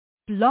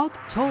Blog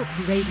Talk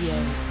Radio.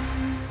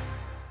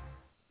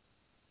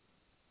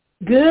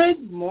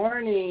 Good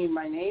morning.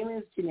 My name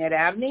is Jeanette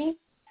Abney,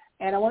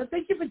 and I want to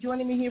thank you for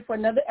joining me here for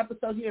another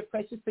episode here of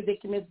Precious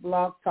Predicaments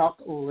Blog Talk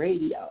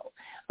Radio.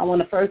 I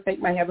want to first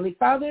thank my Heavenly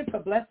Father for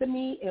blessing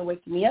me and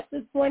waking me up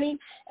this morning,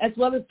 as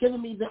well as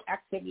giving me the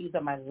activities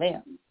of my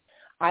limbs.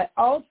 I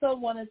also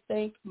want to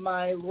thank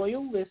my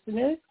loyal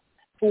listeners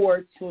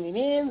for tuning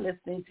in,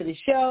 listening to the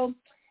show.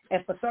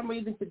 And for some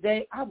reason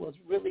today, I was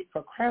really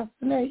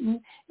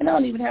procrastinating, and I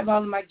don't even have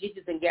all of my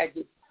gadgets and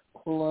gadgets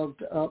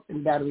plugged up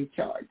and battery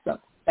charged. So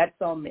that's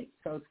on me.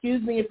 So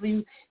excuse me if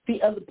you see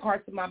other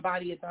parts of my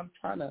body as I'm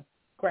trying to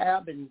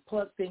grab and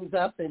plug things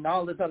up and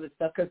all this other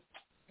stuff, because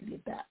I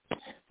did that.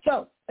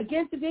 So,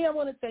 again, today I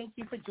want to thank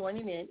you for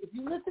joining in. If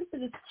you listened to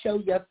this show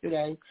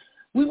yesterday,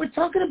 we were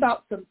talking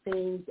about some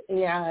things,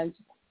 and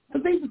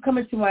some things were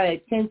coming to my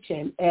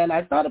attention, and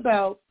I thought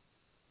about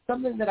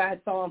something that I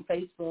saw on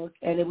Facebook,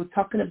 and it was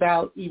talking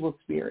about evil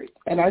spirits.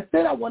 And I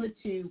said I wanted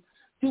to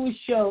do a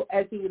show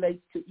as it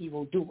relates to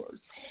evildoers.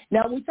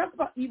 Now, we talk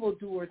about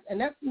evildoers,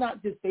 and that's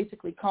not just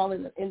basically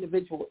calling an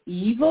individual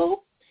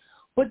evil,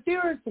 but there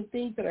are some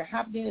things that are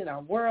happening in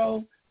our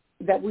world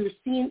that we're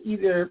seeing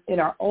either in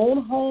our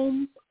own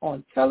homes,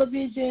 on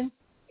television.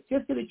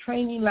 Just did a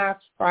training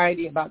last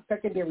Friday about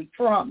secondary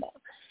trauma.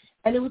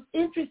 And it was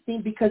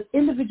interesting because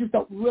individuals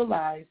don't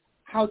realize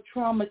how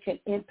trauma can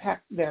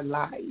impact their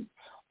lives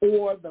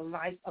or the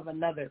life of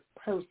another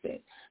person.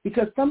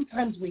 Because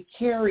sometimes we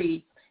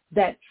carry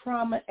that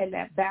trauma and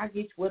that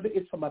baggage, whether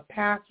it's from a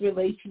past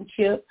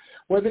relationship,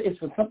 whether it's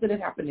from something that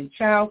happened in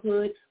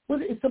childhood,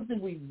 whether it's something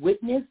we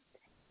witnessed.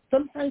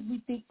 Sometimes we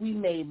think we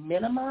may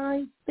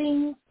minimize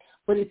things,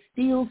 but it's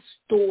still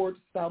stored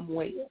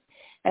somewhere.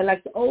 And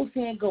like the old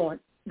saying goes,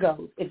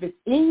 if it's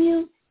in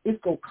you, it's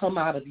going to come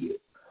out of you,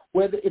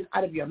 whether it's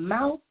out of your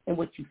mouth and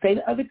what you say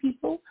to other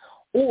people,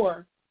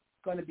 or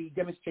going to be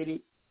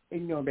demonstrated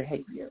in your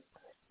behavior.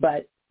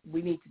 But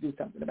we need to do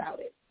something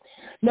about it.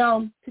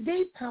 Now,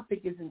 today's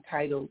topic is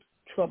entitled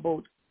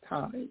Troubled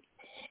Times.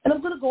 And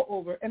I'm going to go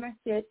over, and I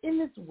said, in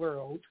this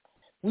world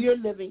we are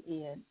living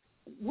in,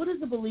 what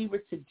is a believer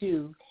to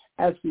do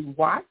as we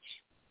watch,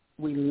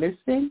 we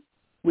listen,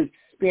 we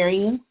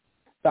experience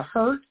the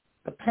hurt,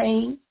 the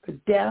pain, the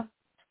death,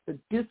 the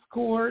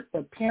discord,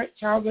 the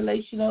parent-child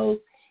relational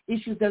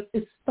issues?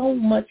 There's so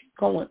much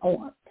going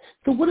on.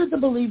 So what is a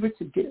believer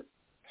to do?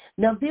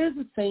 Now, there's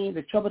a saying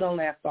that trouble don't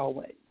last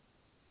always.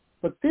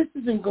 But this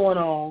has been going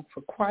on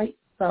for quite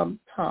some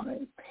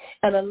time.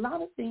 And a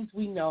lot of things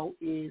we know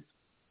is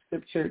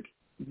scripture,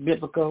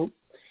 biblical.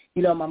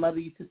 You know, my mother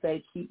used to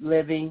say, keep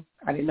living.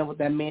 I didn't know what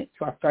that meant,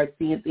 so I started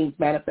seeing things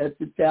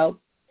manifest itself.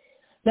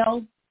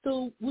 Now,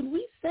 so when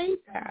we say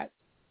that,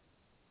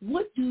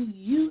 what do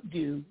you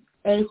do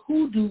and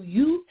who do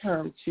you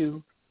turn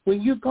to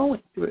when you're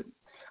going through?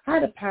 I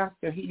had a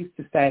pastor, he used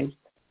to say,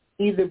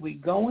 either we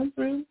going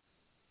through,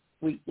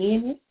 we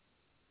in it,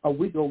 or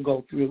we going to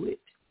go through it.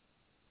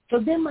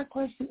 So then my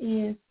question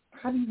is,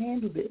 how do you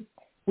handle this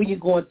when you're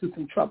going through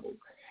some trouble?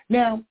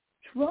 Now,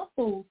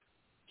 trouble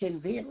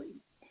can vary.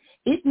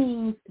 It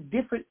means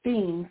different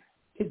things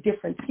to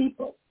different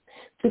people.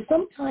 So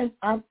sometimes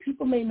our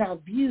people may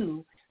not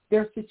view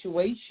their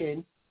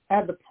situation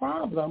as a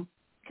problem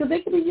because they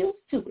can be used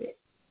to it.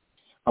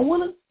 I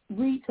want to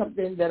read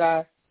something that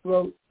I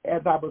wrote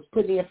as I was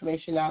putting the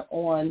information out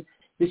on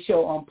the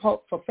show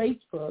for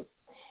Facebook.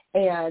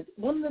 And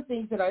one of the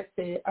things that I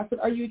said,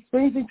 are you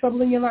experiencing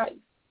trouble in your life?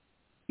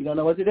 You don't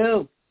know what to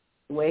do.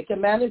 The way it can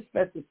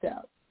manifest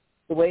itself,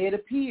 the way it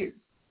appears.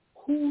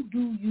 Who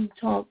do you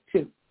talk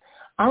to?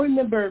 I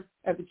remember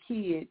as a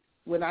kid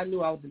when I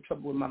knew I was in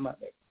trouble with my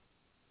mother.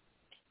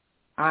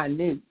 I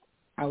knew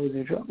I was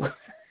in trouble.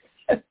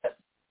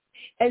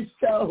 And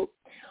so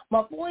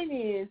my point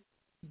is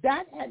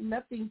that has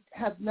nothing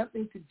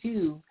to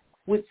do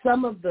with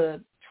some of the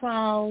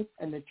trials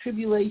and the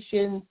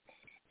tribulations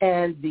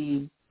and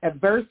the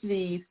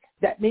adversities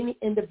that many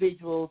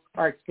individuals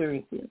are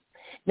experiencing.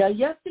 Now,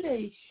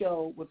 yesterday's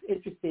show was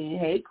interesting.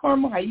 Hey,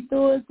 Carmel, how you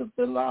doing,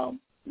 Sister Long?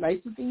 Nice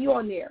to see you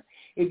on there.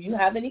 If you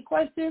have any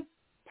questions,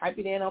 type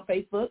it in on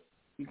Facebook.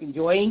 You can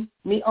join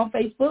me on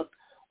Facebook,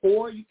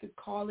 or you can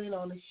call in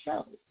on the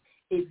show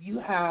if you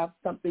have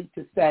something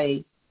to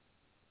say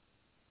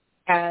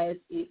as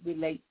it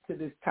relates to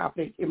this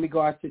topic in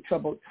regards to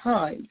troubled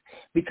times.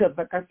 Because,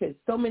 like I said,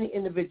 so many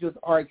individuals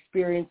are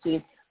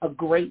experiencing a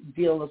great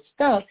deal of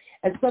stuff,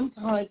 and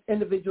sometimes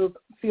individuals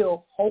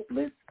feel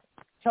hopeless,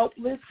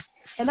 helpless.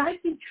 And I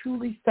can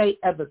truly say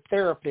as a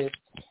therapist,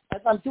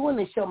 as I'm doing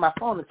this show, my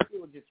phone is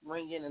still just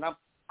ringing, and I'm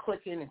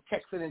clicking and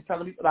texting and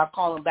telling people that I'll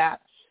call them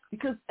back.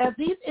 Because as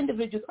these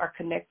individuals are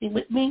connecting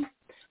with me,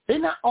 they're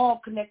not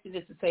all connected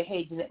just to say,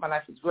 hey, Jeanette, my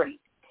life is great.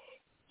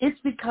 It's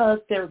because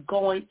they're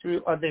going through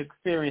or they're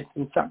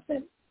experiencing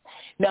something.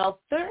 Now,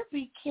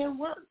 therapy can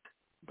work,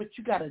 but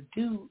you got to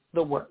do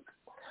the work.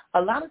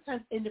 A lot of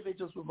times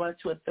individuals will run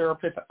to a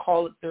therapist or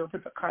call a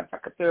therapist or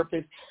contact a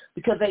therapist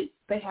because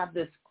they have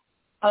this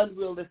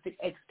unrealistic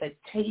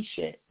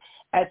expectation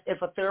as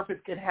if a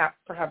therapist could have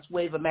perhaps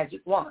wave a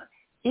magic wand.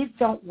 It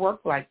don't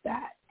work like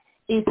that.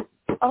 It's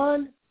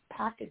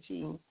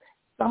unpackaging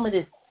some of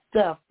this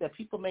stuff that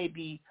people may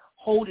be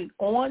holding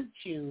on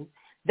to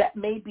that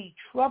may be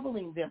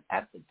troubling them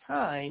at the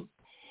time,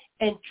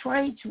 and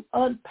trying to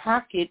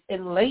unpack it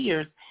in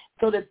layers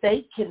so that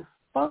they can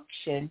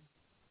function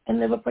and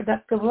live a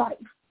productive life.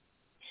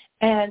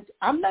 And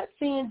I'm not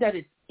saying that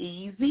it's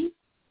easy,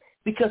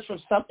 because for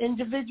some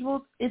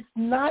individuals it's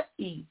not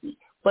easy,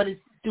 but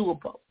it's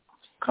doable.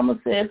 Karma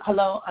says,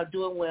 hello, I'm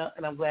doing well,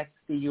 and I'm glad to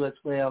see you as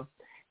well.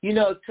 You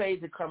know, it's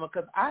crazy, Karma,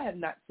 because I have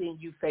not seen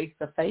you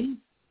face-to-face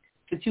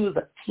since you was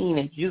a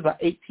teenager. You was about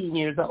 18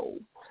 years old.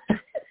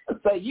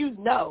 So you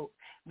know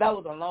that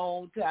was a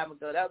long time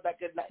ago. That was back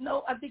at night.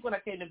 No, I think when I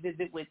came to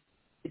visit with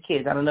the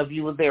kids. I don't know if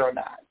you were there or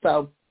not.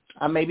 So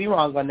I may be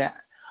wrong on that.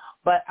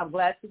 But I'm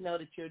glad to know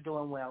that you're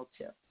doing well,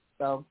 too.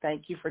 So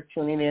thank you for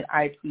tuning in.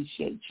 I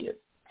appreciate you.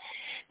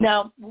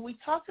 Now, when we're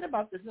talking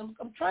about this,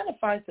 I'm trying to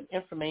find some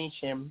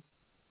information.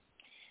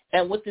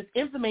 And with this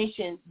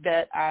information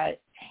that I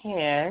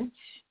had,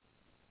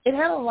 it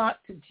had a lot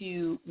to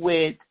do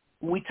with,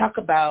 when we talk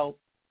about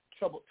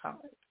troubled times.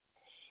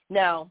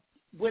 Now,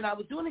 when I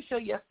was doing a show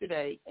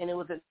yesterday, and it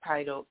was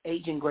entitled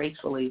Aging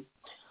Gracefully,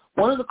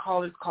 one of the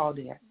callers called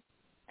in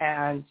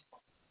and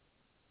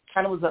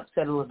kind of was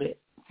upset a little bit,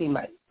 seemed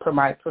like, per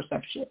my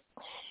perception.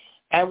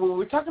 And when we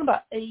were talking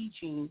about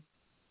aging,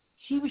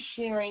 he was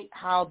sharing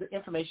how the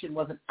information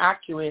wasn't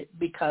accurate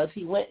because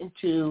he went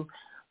into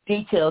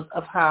details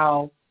of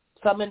how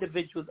some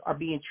individuals are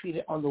being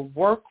treated on the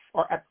work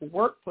or at the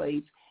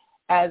workplace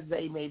as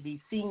they may be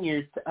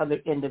seniors to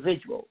other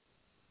individuals.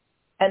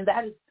 And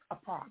that is a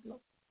problem.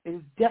 It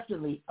is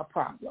definitely a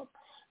problem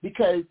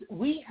because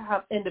we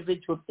have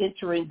individuals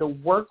entering the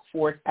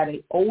workforce at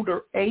an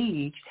older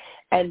age,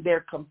 and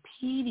they're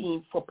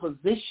competing for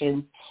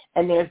positions,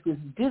 and there's this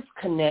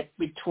disconnect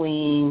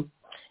between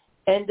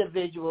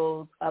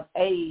individuals of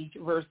age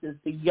versus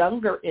the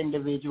younger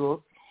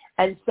individuals.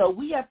 And so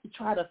we have to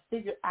try to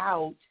figure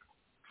out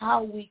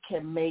how we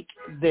can make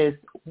this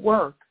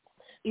work.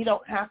 You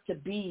don't have to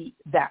be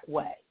that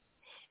way.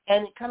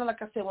 And kind of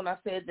like I said when I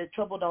said that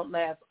trouble don't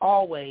last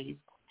always,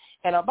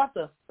 and I'm about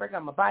to bring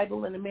out my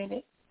Bible in a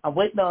minute. I'm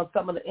waiting on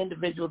some of the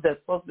individuals that's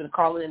supposed to be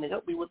calling in to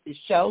help me with this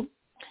show.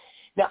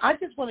 Now, I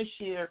just want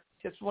to share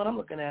just what I'm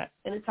looking at,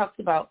 and it talks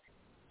about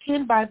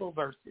 10 Bible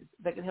verses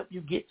that can help you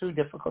get through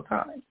difficult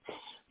times.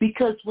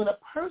 Because when a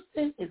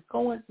person is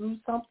going through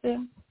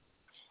something,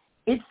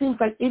 it seems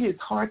like it is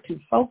hard to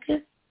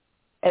focus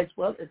as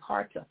well as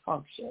hard to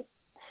function.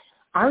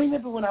 I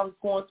remember when I was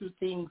going through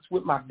things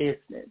with my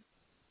business,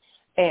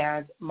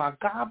 and my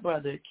god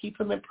brother, keep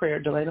him in prayer,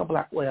 Delano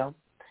Blackwell,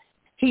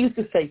 he used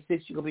to say,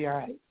 sis, you're going to be all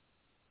right.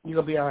 You're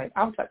going to be all right.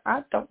 I was like,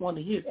 I don't want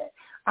to hear that.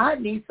 I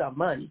need some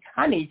money.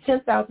 I need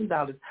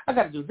 $10,000. I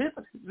got to do this,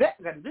 that.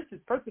 I got to do this. This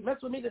person mess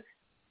with me.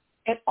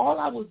 And all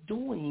I was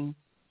doing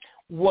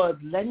was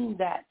letting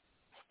that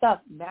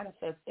stuff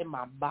manifest in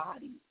my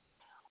body.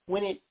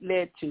 When it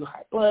led to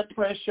high blood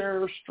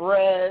pressure,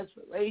 stress,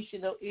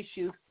 relational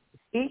issues,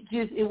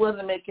 it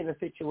wasn't making the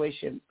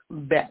situation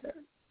better.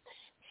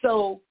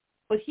 So,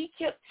 but he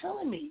kept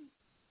telling me,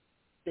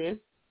 sis,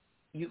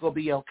 you're going to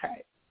be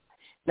okay.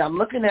 Now, I'm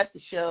looking at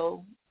the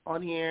show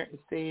on here.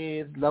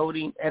 It says,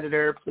 loading,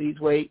 editor, please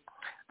wait.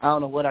 I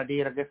don't know what I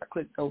did. I guess I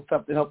clicked on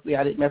something. Hopefully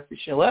I didn't mess the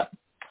show up,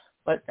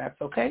 but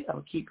that's okay.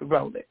 I'll keep it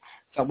rolling.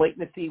 So I'm waiting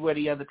to see where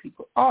the other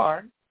people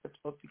are that's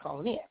supposed to be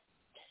calling in.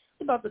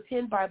 It's about the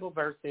 10 Bible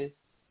verses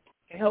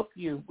to help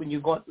you when you're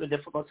going through a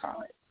difficult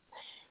time.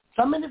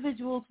 Some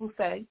individuals will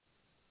say,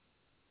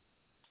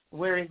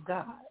 where is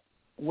God?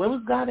 Where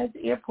was God at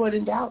the airport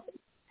in Dallas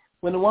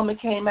when the woman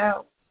came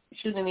out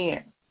shooting in the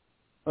air?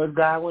 Where was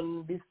God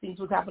when these things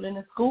was happening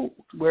in schools?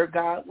 Where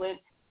God when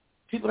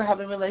people are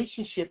having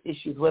relationship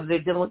issues, whether they're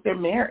dealing with their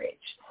marriage,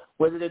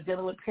 whether they're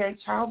dealing with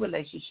parent-child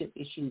relationship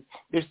issues.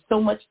 There's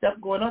so much stuff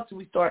going on, so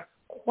we start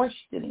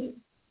questioning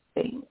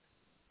things.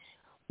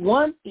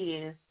 One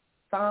is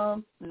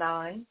Psalms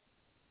 9,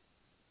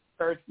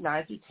 verse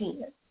 9 to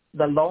 10.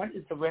 The Lord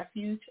is a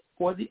refuge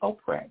for the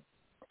oppressed,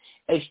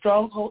 a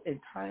stronghold in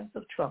times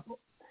of trouble.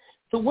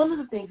 So one of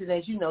the things is,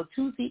 as you know,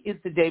 Tuesday is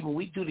the day when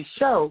we do the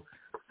show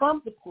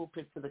from the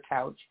pulpit to the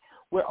couch,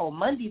 where on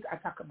Mondays I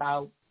talk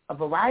about a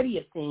variety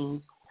of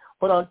things,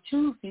 but on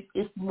Tuesdays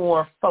it's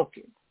more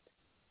focused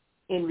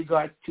in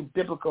regards to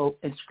biblical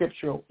and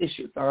scriptural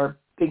issues or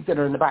things that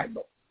are in the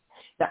Bible.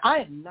 Now, I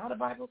am not a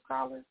Bible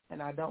scholar,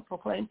 and I don't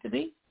proclaim to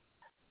be,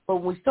 but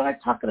when we start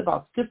talking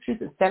about scriptures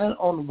and standing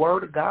on the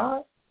word of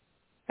God,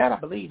 that I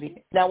believe in.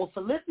 Now, with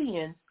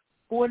Philippians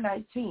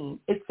 4:19,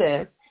 it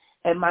says,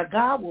 and my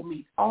God will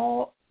meet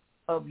all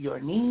of your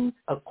needs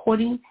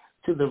according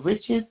to the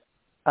riches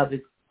of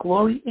his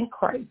glory in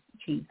Christ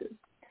Jesus.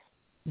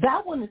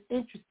 That one is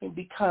interesting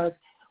because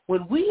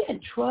when we in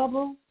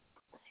trouble,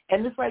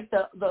 and it's like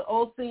the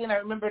old scene, I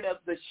remember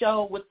the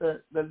show with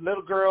the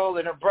little girl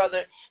and her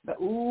brother,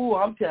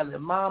 I'm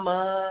telling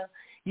mama,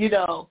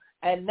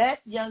 and that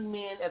young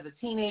man as a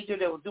teenager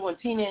that was doing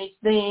teenage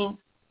things,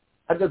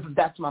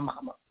 that's my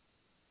mama.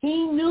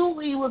 He knew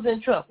he was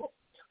in trouble.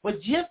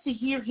 But just to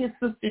hear his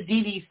sister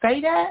Dee Dee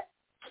say that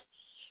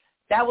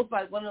was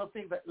like one of those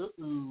things that,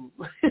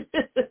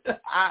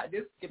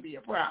 this could be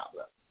a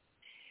problem.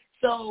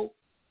 So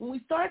when we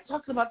start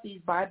talking about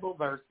these Bible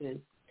verses,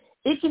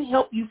 it can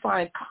help you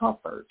find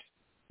comfort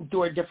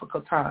during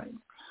difficult times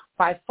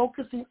by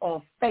focusing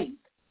on faith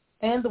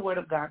and the Word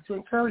of God to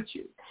encourage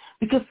you.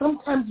 Because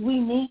sometimes we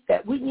need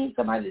that. We need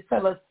somebody to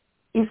tell us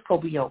it's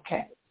going to be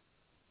okay.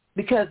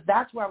 Because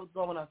that's where I was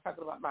going when I was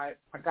talking about my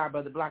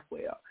godbrother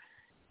Blackwell.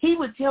 He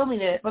would tell me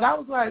that, but I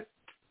was like,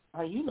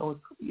 oh, you know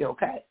it's going to be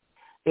okay.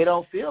 It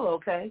don't feel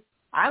okay.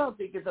 I don't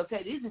think it's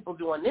okay. These people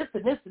doing this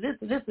and this and this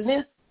and this and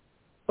this.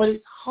 But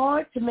it's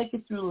hard to make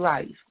it through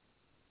life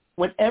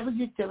whenever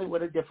you're dealing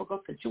with a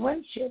difficult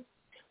situation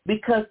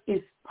because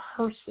it's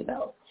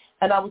personal.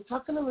 And I was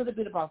talking a little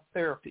bit about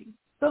therapy.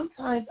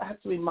 Sometimes I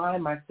have to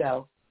remind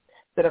myself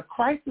that a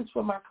crisis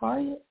for my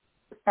client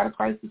is not a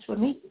crisis for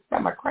me. It's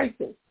not my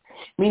crisis,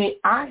 meaning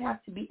I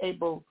have to be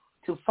able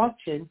to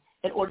function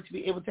in order to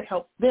be able to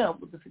help them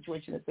with the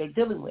situation that they're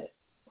dealing with.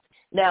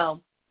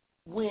 Now,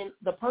 when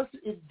the person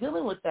is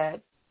dealing with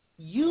that,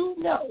 you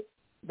know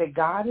that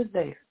God is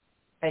there,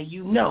 and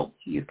you know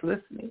he is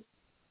listening.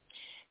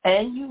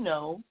 And you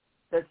know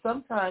that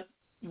sometimes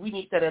we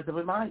need that as a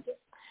reminder.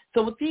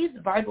 So with these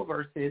Bible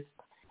verses,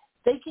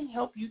 they can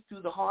help you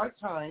through the hard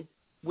times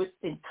with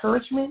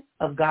encouragement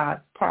of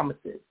God's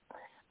promises.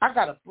 I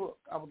got a book.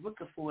 I was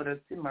looking for it.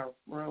 It's in my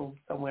room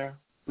somewhere,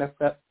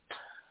 messed up.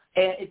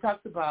 And it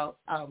talks about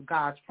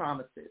God's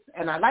promises.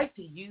 And I like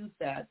to use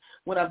that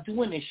when I'm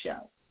doing this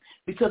show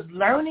because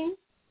learning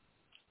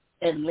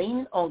and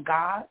leaning on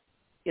God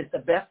is the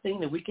best thing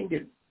that we can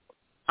do.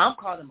 I'm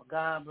calling my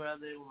God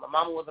brother. When my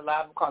mama was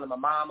alive, I'm calling my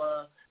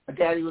mama. My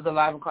daddy was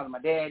alive, I'm calling my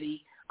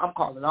daddy. I'm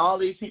calling all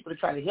these people to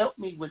try to help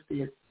me with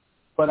this,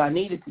 but I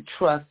needed to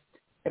trust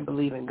and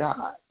believe in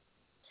God.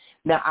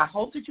 Now, I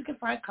hope that you can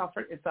find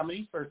comfort in some of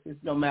these verses,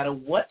 no matter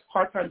what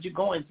hard times you're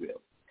going through.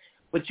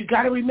 But you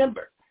got to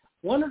remember,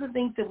 one of the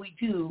things that we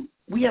do,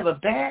 we have a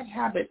bad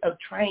habit of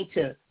trying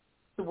to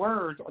the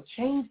words or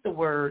change the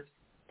words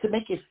to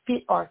make it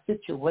fit our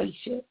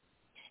situation.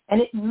 And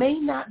it may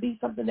not be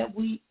something that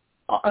we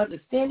are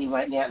understanding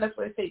right now. That's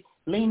why I say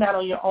lean not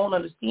on your own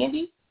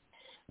understanding.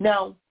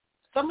 Now,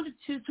 some of the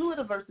two of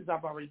the verses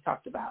I've already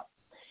talked about.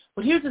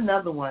 But here's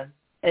another one.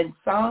 In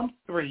Psalm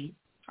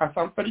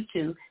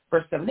 32,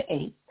 verse 7 to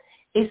 8,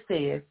 it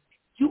says,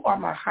 you are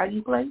my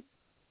hiding place.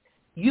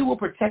 You will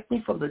protect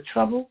me from the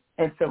trouble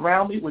and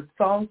surround me with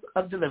songs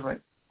of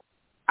deliverance.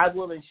 I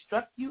will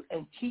instruct you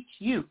and teach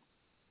you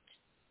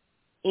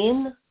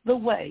in the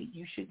way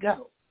you should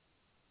go.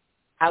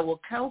 I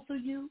will counsel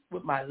you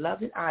with my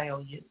loving eye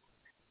on you.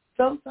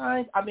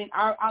 Sometimes,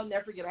 I'll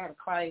never forget, I had a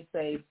client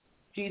say,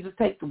 Jesus,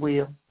 take the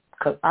wheel,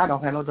 because I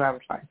don't have no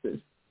driver's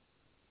license.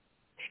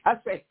 I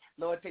say,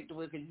 Lord, take the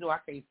wheel, because you know I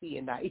can't see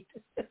at night.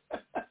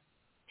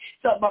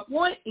 So my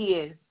point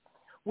is,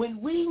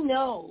 when we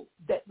know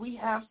that we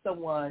have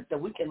someone that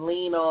we can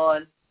lean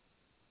on,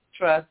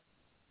 trust,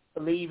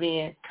 believe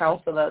in,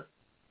 counsel us,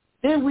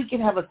 then we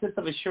can have a sense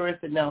of assurance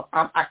that, no,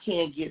 I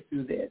can get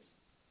through this.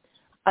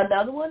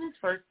 Another one is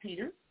 1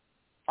 Peter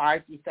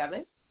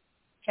 5-7,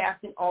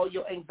 casting all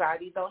your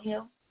anxieties on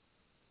him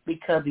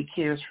because he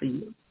cares for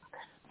you.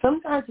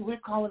 Sometimes we're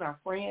calling our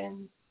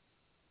friends.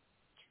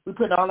 We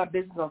put all our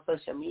business on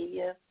social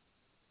media.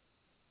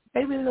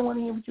 They really don't want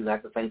to hear what you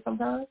got to say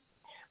sometimes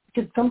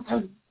because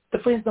sometimes the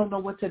friends don't know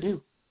what to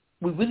do.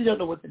 We really don't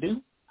know what to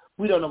do.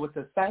 We don't know what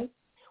to say.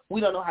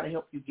 We don't know how to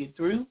help you get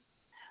through.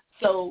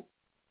 So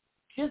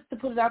just to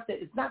put it out there,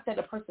 it's not that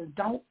a person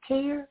don't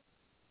care.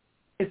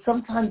 It's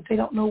sometimes they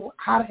don't know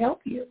how to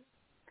help you,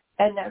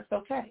 and that's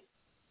okay.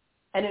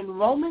 And in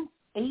Romans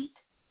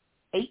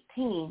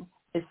 8:18,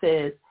 it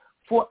says,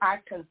 for I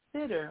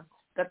consider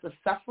that the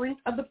sufferings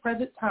of the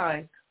present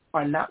time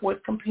are not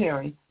worth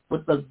comparing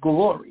with the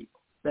glory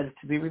that is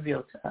to be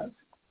revealed to us.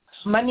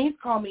 My niece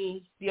called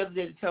me the other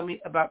day to tell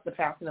me about the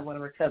passing of one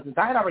of her cousins.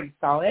 I had already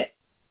saw it,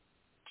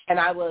 and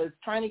I was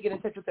trying to get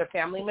in touch with their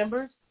family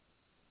members.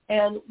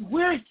 And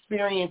we're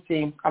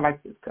experiencing, I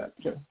like this cup.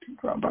 Just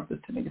I brought this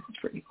to me. This is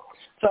pretty cool.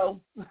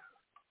 So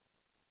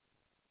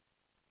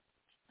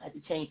I had to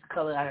change the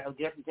color. I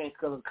definitely changed the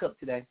color of the cup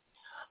today.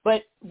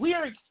 But we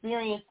are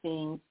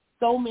experiencing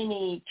so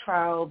many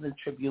trials and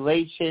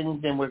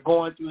tribulations, and we're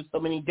going through so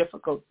many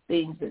difficult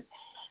things.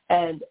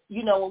 And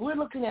you know, when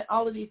we're looking at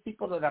all of these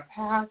people that are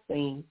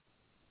passing,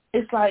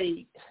 it's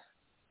like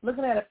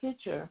looking at a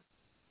picture,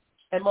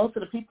 and most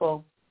of the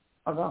people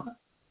are gone.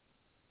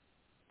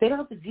 They don't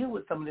have to deal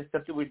with some of this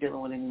stuff that we're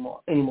dealing with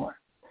anymore.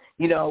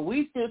 You know,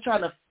 we still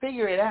trying to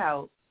figure it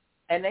out,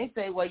 and they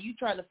say, well, you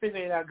trying to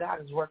figure it out,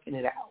 God is working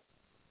it out.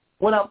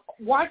 When I'm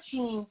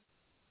watching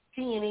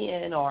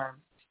CNN or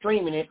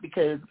streaming it,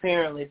 because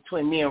apparently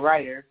between me and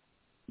Ryder,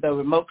 the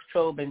remote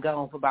control been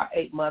gone for about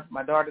 8 months.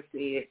 My daughter said,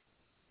 if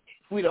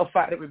we don't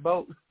find a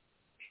remote,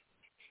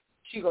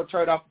 she going to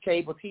turn off the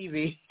cable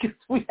TV because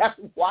we have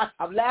to watch.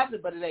 I'm laughing,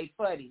 but it ain't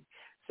funny.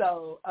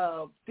 So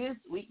this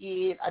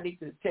weekend, I need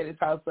to tear this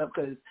house up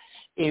because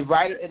if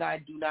Ryder and I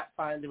do not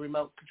find the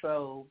remote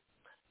control,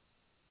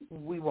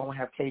 we won't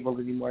have cable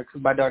anymore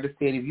because my daughter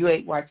said if you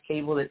ain't watch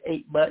cable at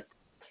 8 months,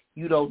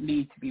 you don't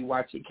need to be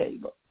watching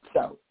cable.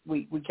 So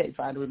we can't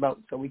find a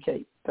remote, so we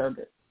can't turn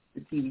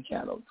the TV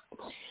channels.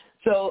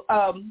 So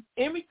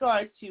in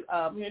regard to,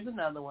 here's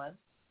another one.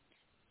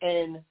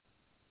 In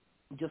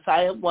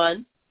Josiah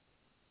 1,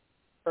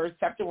 verse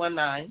chapter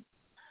 1:9,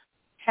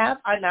 have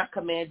I not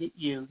commanded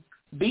you,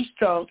 be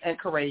strong and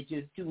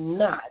courageous, do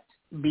not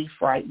be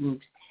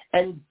frightened,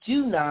 and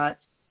do not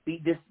be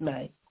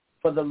dismayed,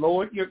 for the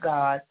Lord your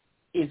God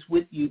is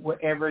with you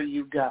wherever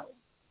you go.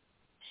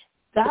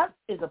 That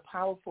is a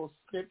powerful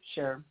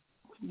scripture.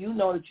 You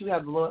know that you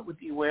have the Lord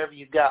with you wherever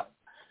you go.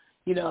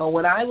 You know,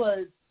 when I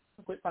was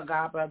with my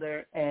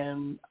godbrother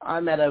and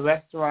I'm at a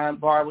restaurant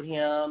bar with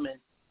him and,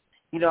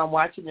 you know, I'm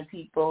watching the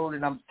people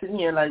and I'm sitting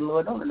here like,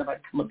 Lord, don't let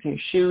nobody come up here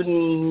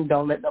shooting.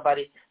 Don't let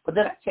nobody. But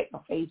then I check my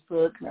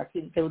Facebook and I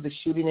see that there was a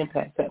shooting in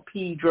San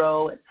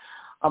Pedro and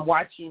I'm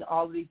watching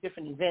all of these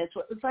different events.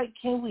 It's like,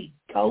 can we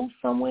go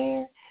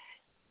somewhere?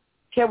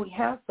 Can we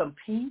have some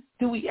peace?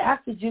 Do we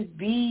have to just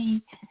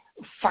be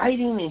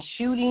fighting and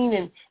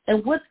shooting?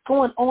 And what's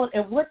going on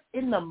and what's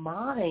in the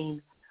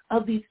mind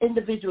of these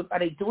individuals? Are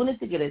they doing it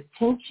to get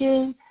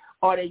attention?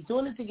 Are they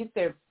doing it to get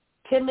their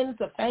 10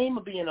 minutes of fame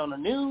of being on the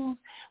news?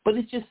 But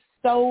it's just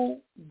so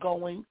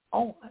going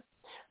on.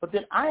 But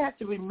then I have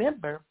to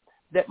remember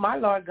that my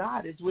Lord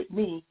God is with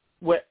me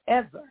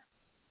wherever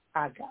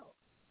I go.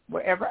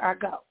 Wherever I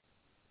go.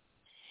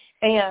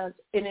 And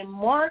in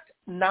Mark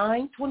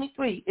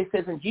 9:23, it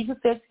says, and Jesus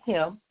said to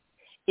him,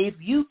 if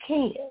you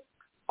can,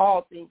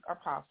 all things are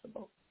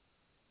possible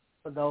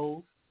for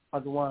those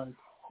are the ones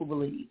who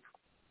believe.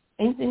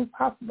 Anything is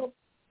possible.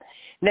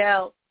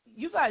 Now,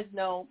 you guys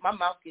know my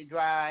mouth gets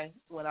dry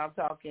when I'm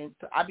talking.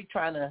 So I be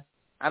trying to,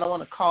 I don't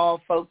want to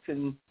call folks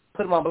and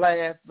put them on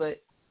blast,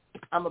 but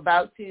I'm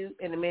about to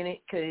in a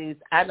minute because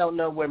I don't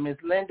know where Miss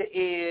Linda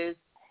is,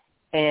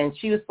 and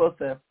she was supposed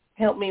to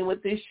help me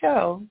with this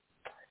show.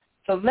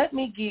 So let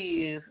me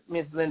give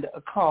Miss Linda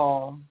a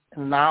call.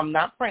 And I'm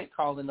not prank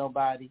calling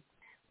nobody,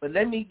 but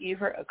let me give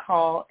her a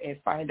call and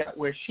find out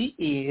where she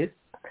is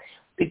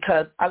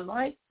because I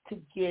like to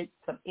get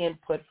some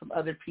input from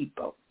other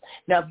people.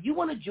 Now, if you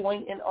want to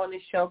join in on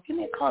this show, give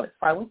me a call at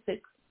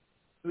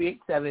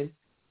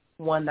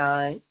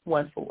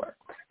 516-387-1914.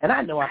 And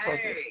I know I'm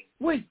supposed to.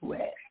 Where you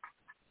at?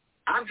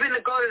 I'm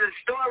finna go to the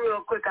store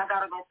real quick. I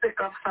gotta go pick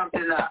up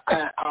something. My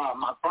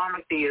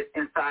pharmacy is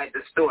inside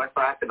the store,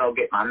 so I have to go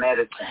get my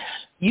medicine.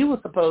 You were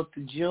supposed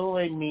to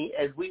join me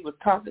as we were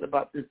talking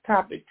about this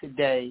topic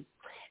today,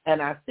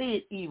 and I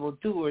said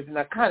evildoers, and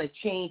I kind of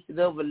changed it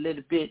over a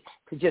little bit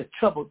to just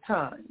troubled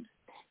times.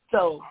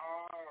 So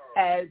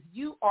as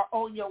you are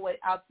on your way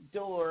out the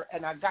door,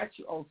 and I got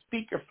you on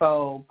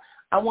speakerphone,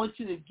 I want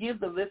you to give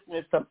the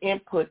listeners some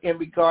input in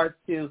regards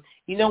to,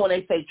 you know, when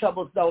they say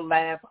troubles don't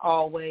last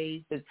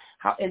always, and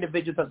how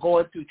individuals are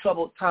going through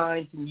troubled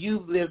times, and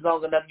you've lived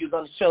long enough. You were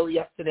on the show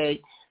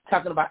yesterday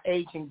talking about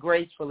aging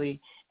gracefully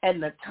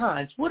and the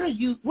times. What are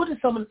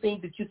some of the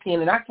things that you're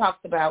seeing? And I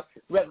talked about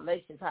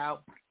Revelations,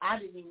 how I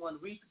didn't even want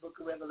to read the book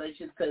of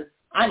Revelations because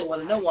I didn't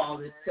want to know all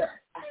this stuff.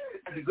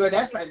 Girl,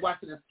 that's like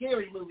watching a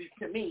scary movie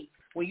to me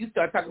when you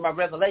start talking about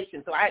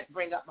Revelation. So I had to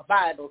bring up my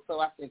Bible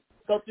so I could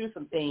go through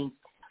some things.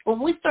 When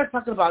we start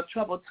talking about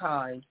troubled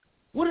times,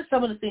 what are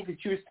some of the things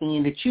that you're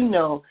seeing that you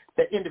know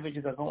that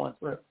individuals are going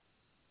through?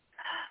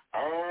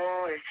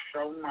 Oh, it's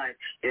so much.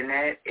 And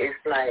that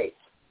it's like,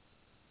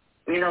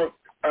 you know,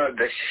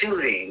 the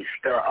shootings,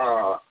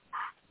 the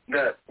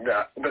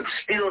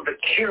still the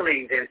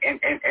killings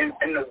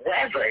and the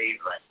weather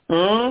even.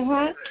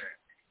 Mm-hmm.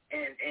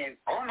 And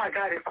oh my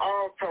God, it's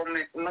all so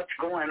much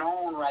going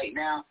on right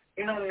now.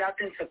 You know,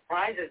 nothing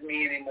surprises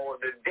me anymore.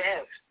 The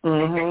deaths.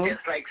 Mm-hmm. It's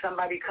just like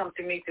somebody come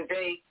to me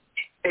today,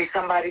 say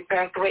somebody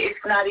passed away.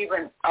 It's not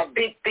even a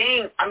big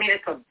thing. I mean,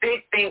 it's a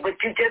big thing,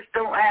 but you just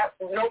don't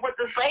know what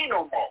to say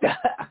no more.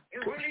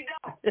 You really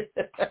don't.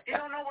 You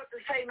don't know what to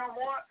say no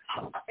more.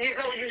 You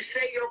know, you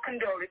say your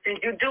condolences.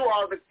 You do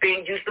all the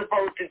things you're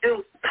supposed to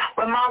do.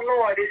 But my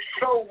Lord, there's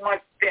so much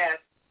death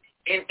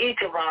in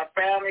each of our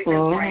families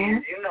and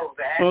friends. You know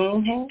that.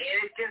 Mm-hmm. And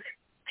it's just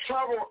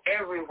trouble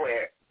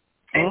everywhere.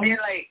 And then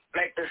like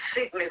the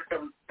sickness,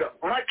 the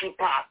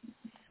monkeypox.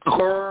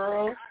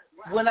 Girl,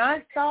 when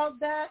I saw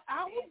that,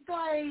 I was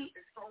like,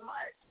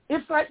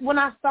 it's like when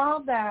I saw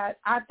that,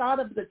 I thought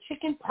of the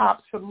chicken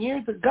pox from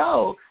years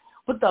ago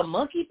with the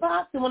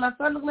monkeypox. And when I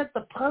started looking at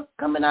the pus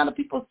coming out of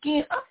people's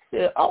skin, I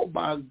said, oh,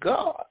 my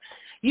God.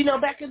 You know,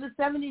 back in the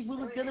 70s, we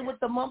were dealing with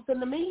the mumps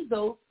and the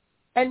measles,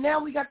 and now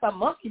we got the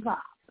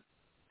monkeypox.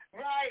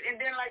 Right, and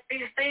then like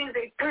these things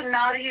they putting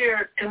out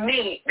here, to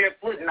me, they're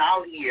putting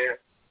out here.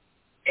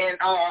 And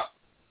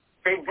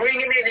they're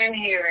bringing it in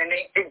here, and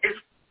they're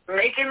just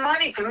making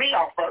money to me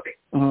off of it.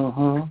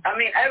 Mm-hmm. I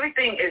mean,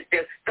 everything is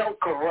just so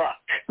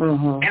corrupt.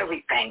 Mm-hmm.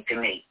 Everything to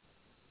me.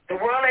 The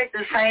world ain't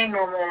the same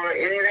no more,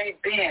 and it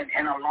ain't been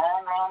in a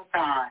long, long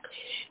time.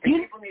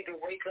 And people need to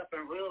wake up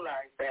and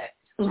realize that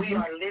we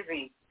are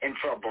living in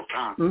troubled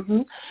times.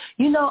 Mm-hmm.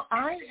 You know,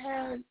 I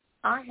had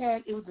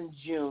it was in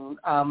June.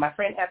 My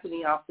friend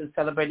Anthony Austin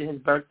celebrated his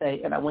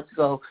birthday, and I went to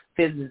go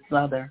visit his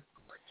mother.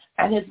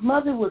 And his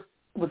mother was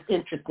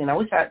interesting. I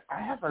wish I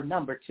have her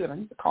number, too, and I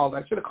need to call her.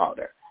 I should have called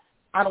her.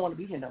 I don't want to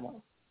be here no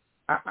more.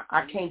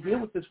 I can't deal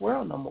with this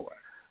world no more.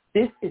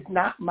 This is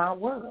not my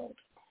world.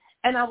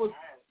 And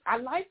I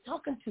like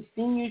talking to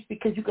seniors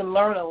because you can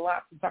learn a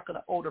lot from talking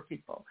to older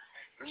people.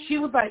 She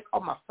was like, oh,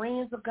 my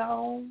friends are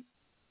gone.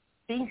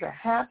 Things are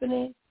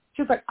happening.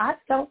 She was like, I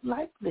don't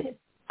like this.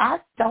 I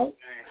don't.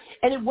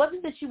 And it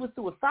wasn't that she was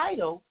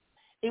suicidal.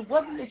 It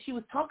wasn't that she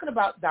was talking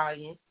about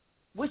dying.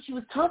 What she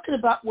was talking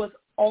about was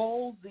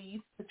all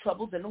the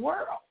troubles in the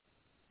world.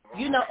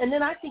 You know, and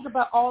then I think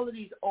about all of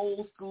these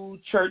old school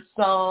church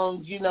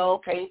songs, you know,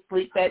 can't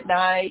sleep at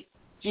night,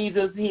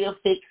 Jesus, he'll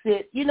fix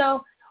it, you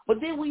know. But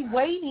then we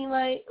waiting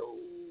like,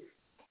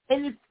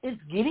 and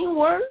it's getting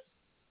worse,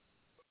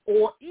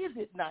 or is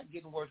it not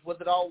getting worse? Was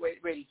it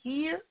already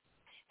here,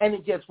 and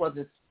it just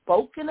wasn't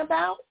spoken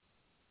about?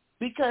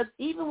 Because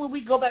even when we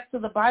go back to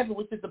the Bible,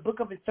 which is the book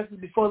of instructions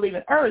before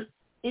leaving earth,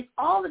 if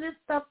all of this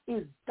stuff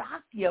is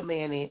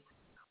documented,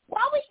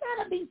 why we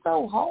gotta be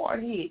so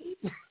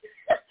hard-headed?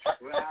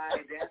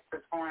 Right, that's the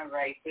point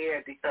right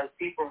there, because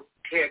people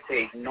care to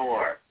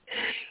ignore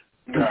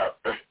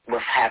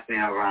what's happening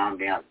around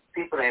them.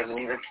 People haven't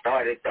even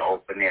started to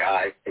open their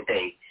eyes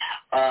today.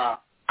 I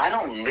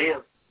don't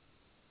live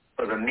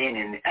for the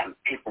men and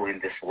people in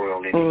this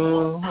world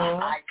anymore.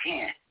 Mm-hmm. I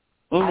can't.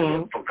 Mm-hmm. I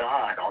live for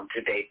God on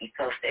today,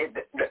 because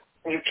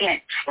you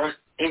can't trust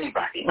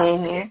anybody out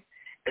Mm-hmm. there.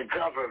 The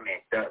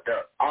government,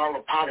 all the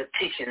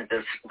politicians,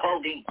 the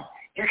police.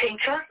 You can't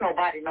trust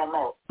nobody no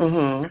more.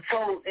 Mm-hmm.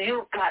 So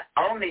you got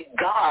only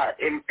God.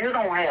 If you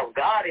don't have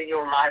God in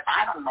your life,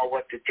 I don't know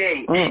what to tell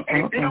you. Mm-hmm.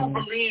 And if you don't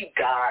believe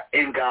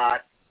in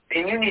God,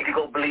 then you need to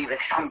go believe in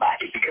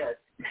somebody, because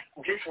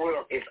this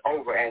world is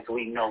over as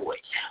we know it.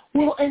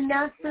 Well, and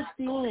that's the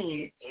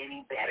thing.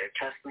 Any better?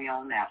 Trust me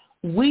on that.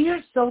 We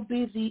are so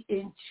busy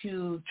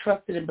into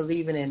trusting and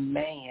believing in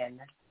man,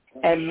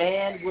 and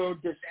man will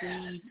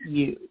deceive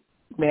you.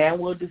 Man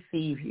will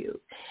deceive you.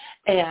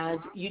 And,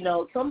 you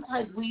know,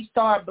 sometimes we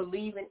start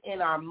believing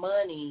in our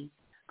money.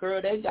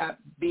 Girl, they got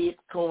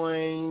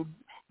Bitcoin,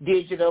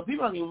 digital.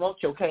 People don't even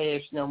want your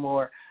cash no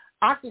more.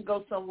 I could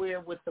go somewhere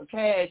with some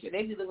cash, and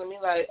they just look at me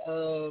like,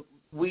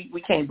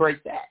 we can't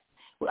break that.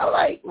 I'm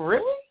like,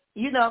 really?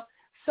 You know,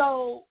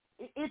 so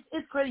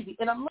it's crazy.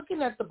 And I'm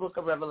looking at the book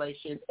of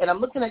Revelation, and I'm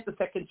looking at the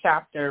 2nd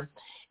chapter,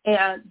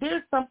 and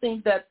there's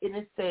something that in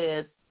it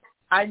says,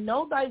 I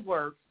know thy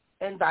works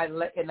and thy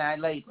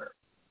labor.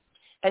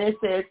 And it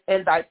says,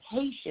 and thy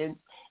patience,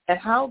 and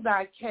how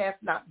thou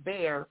canst not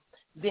bear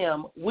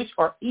them which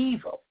are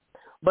evil.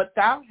 But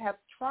thou hast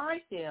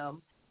tried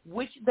them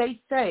which they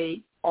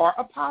say are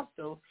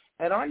apostles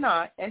and are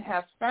not, and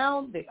hast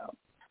found them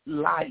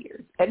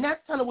liars. And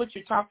that's kind of what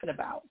you're talking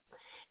about.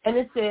 And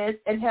it says,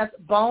 and hast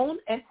borne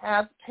and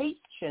hast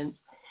patience,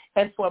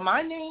 and for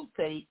my name's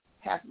sake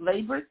hast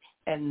labored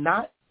and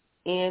not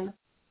in,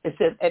 it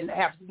says, and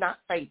hast not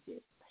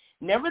fainted.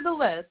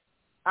 Nevertheless,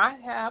 I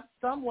have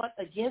somewhat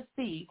against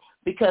thee,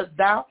 because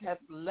thou hast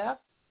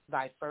left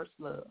thy first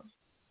love.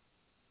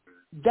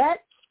 That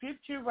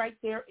scripture right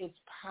there is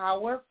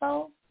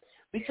powerful,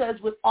 because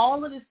with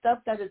all of this stuff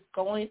that is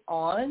going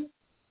on,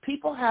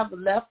 people have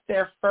left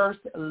their first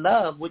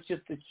love, which is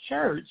the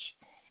church,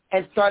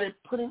 and started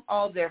putting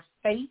all their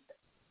faith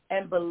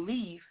and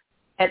belief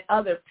in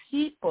other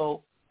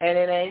people, and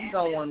it ain't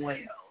going well.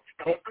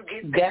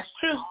 That's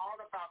true. All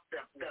about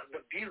the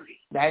beauty.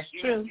 That's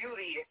true.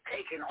 Beauty is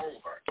taking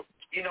over.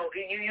 You know,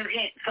 you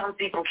can't. Some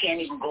people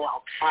can't even go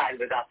outside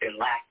without their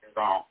lashes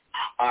on,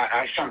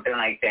 or something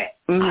like that.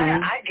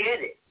 Mm-hmm. I get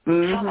it.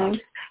 Mm-hmm.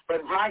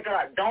 But my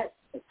God, don't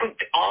put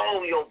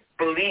all your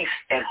beliefs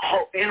and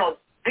hope. You know,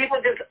 people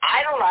just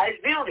idolize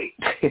beauty.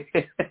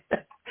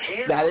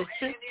 That is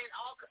true.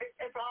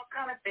 It's all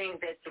kind of things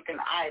that you can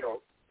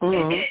idol,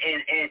 mm-hmm.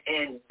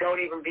 and don't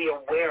even be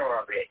aware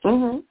of it.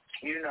 Mm-hmm.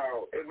 You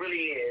know, it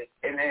really is.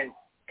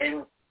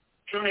 And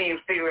sooner you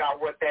figure out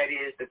what that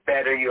is, the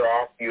better you're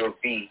off you'll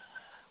be.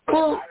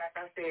 But like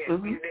I said,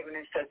 mm-hmm. we're living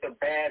in such a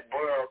bad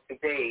world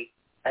today.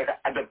 Like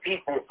the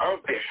people of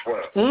this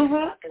world, mm-hmm.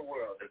 not the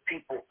world, the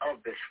people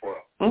of this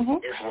world mm-hmm.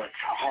 is what's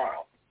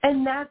horrible.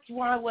 And that's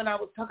why when I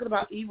was talking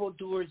about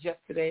evildoers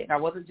yesterday, and I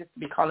wasn't just to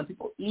be calling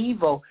people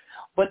evil,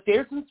 but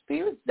there's some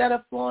spirits that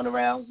are flowing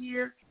around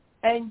here.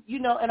 And, you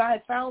know, and I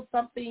had found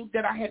something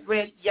that I had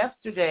read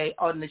yesterday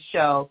on the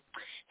show,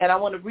 and I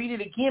want to read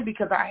it again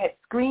because I had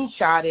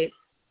screenshotted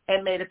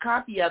and made a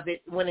copy of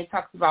it when it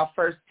talks about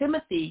 1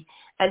 Timothy,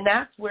 and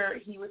that's where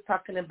he was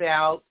talking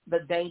about the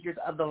dangers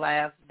of the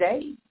last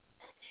days.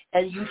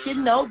 And you should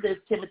know this,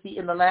 Timothy,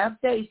 in the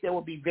last days there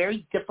will be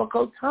very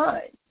difficult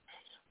times,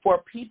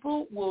 for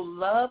people will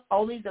love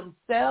only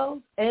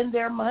themselves and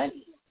their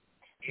money.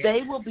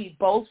 They will be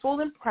boastful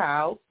and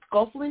proud,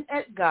 scoffing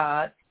at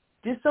God,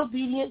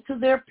 disobedient to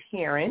their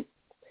parents,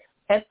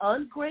 and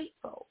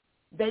ungrateful.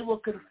 They will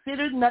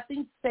consider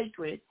nothing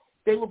sacred.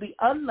 They will be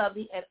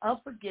unloving and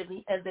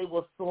unforgiving, and they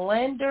will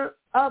slander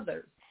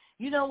others.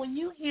 when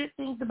you hear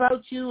things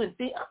about you and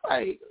think, I'm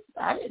like,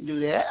 I didn't do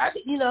that.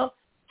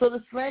 So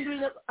the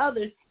slandering of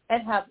others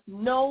and have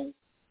no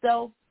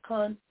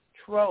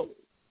self-control.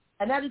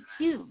 And that is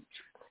huge.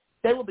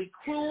 They will be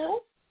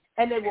cruel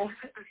and they will.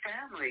 The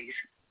families.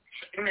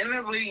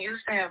 Remember, we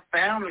used to have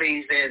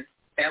families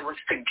that was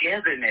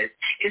togetherness.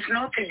 It's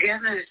no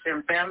togetherness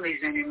in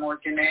families anymore,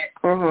 Jeanette.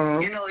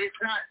 Mm-hmm. It's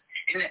not,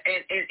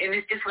 and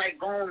it's just like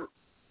going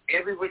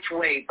every which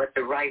way but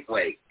the right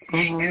way.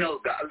 Mm-hmm.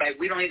 Like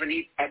we don't even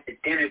eat at the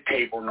dinner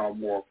table no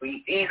more.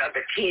 We eat,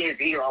 the kids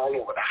eat all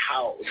over the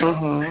house.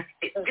 Mm-hmm.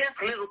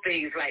 Just little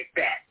things like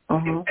that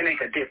mm-hmm.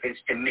 make a difference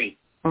to me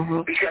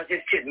mm-hmm. because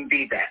it shouldn't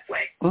be that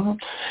way. Mm-hmm.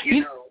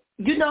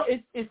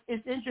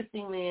 It's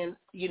interesting, Lynn.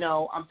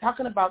 I'm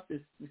talking about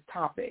this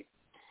topic,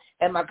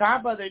 and my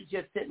godbrother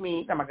just sent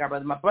me. Not my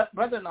godbrother. My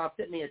brother-in-law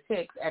sent me a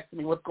text asking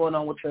me what's going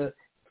on with the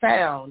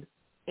sound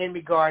in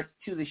regards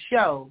to the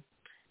show.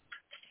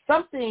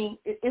 Something,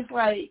 it's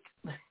like,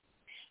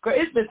 girl,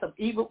 it's been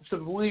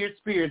some weird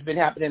spirits been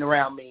happening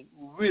around me.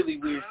 Really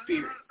weird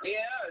spirits.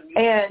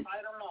 Yeah. And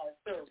I don't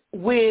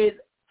know.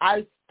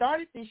 I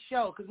started this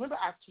show, because remember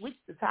I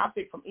switched the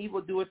topic from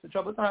Evil Doers to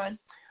Troubled Times.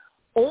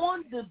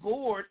 On the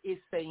board is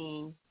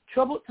saying,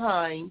 Troubled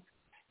Times,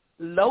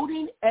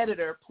 loading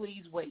editor,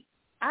 please wait.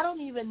 I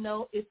don't even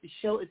know if the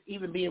show is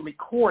even being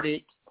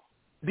recorded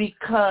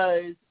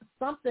because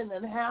something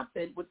that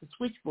happened with the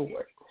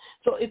switchboard.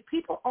 So if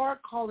people are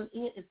calling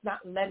in, it's not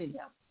letting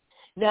them.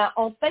 Now,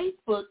 on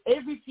Facebook,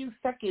 every few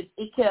seconds,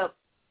 it kept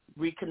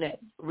reconnect.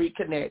 Oh,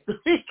 no.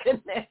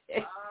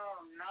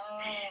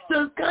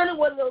 So it's kind of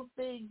one of those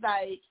things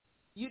like,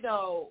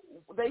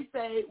 they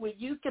say when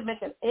you can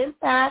make an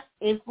impact,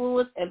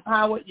 influence,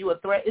 empower, you a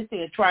threat. It's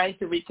saying trying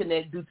to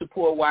reconnect due to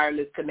poor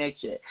wireless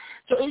connection.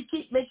 So it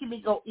keeps making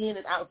me go in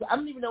and out. So I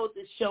don't even know what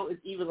this show is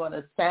even going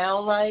to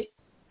sound like.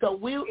 So,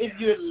 Will, if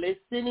you're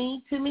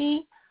listening to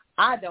me,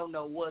 I don't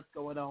know what's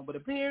going on. But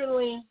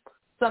apparently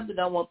something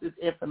don't want this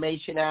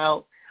information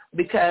out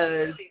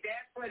because...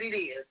 That's what it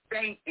is.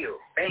 Thank you.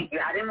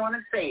 I didn't want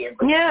to say it,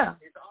 but yeah.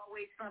 It's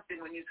always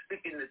something when you're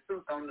speaking the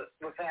truth on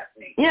what's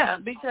happening. Yeah,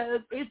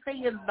 because it's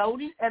saying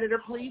loading editor,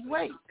 please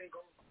wait.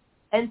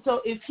 And so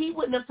if he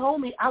wouldn't have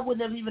told me, I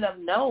wouldn't have even have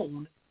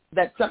known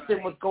that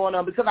something was going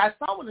on because I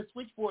saw when the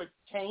switchboard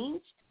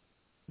changed,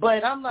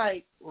 but I'm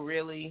like,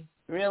 really?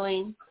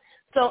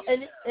 So,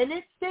 and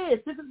it says,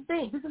 this is the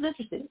thing, this is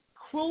interesting,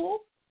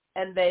 cruel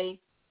and they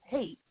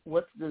hate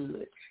what's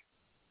good.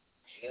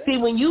 Yeah. See,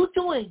 when you're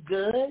doing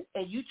good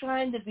and you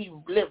trying to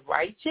live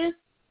righteous,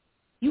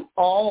 you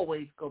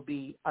always going to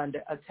be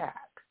under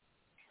attack.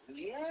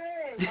 Yes,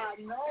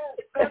 I know.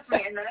 Trust me,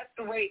 and that's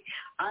the way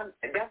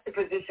that's the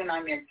position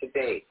I'm in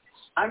today.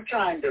 I'm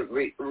trying to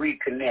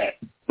reconnect.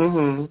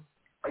 Mm-hmm.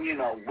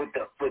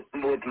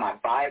 With my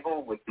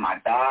Bible, with my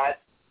God,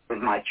 with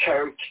my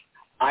church.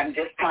 I'm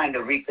just trying to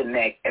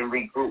reconnect and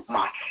regroup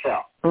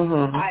myself.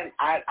 Mm-hmm.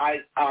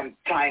 I'm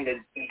trying to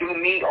do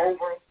me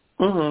over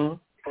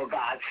for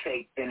God's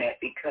sake in that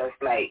because,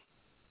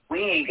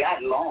 we ain't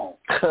got long.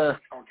 I'm going to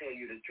tell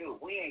you the truth.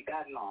 We ain't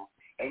got long.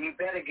 And you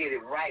better get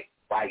it right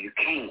while you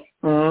can.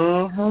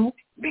 Mm-hmm.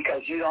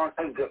 Because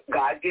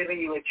God giving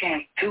you a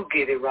chance to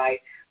get it right.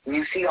 When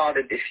you see all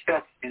the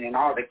destruction and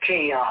all the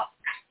chaos,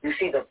 you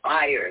see the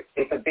fire.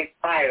 It's a big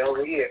fire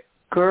over here.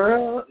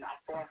 Girl.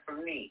 Not far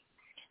from me.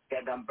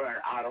 That done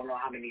burned I don't know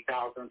how many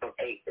thousands of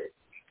acres.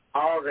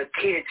 All the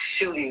kids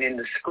shooting in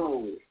the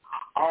schools,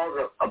 all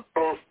the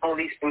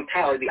police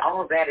brutality,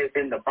 all that is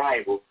in the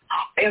Bible.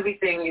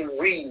 Everything you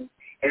read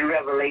in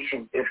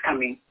Revelation is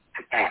coming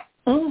to pass.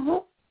 Mm-hmm.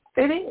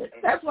 It is.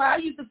 That's why I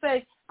used to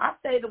say, I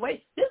stayed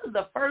away. This is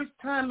the first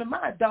time in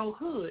my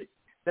adulthood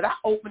that I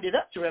opened it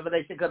up to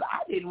Revelation because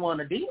I didn't want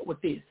to deal with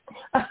this.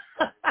 I'm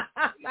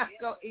not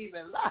going to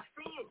even lie.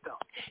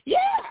 Yeah.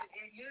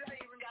 You don't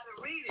even got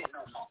to read it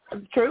no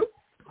more. True.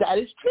 That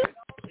is true.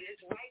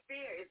 It's right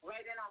there. It's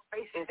right in our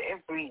faces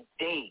every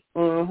day.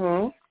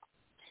 Mm-hmm.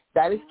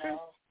 That is true.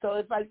 So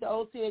it's like the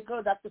old saying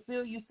goes, Dr.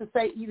 Phil used to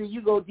say, either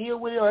you go deal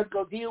with it or it's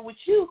going to deal with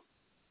you.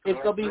 It's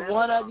going to be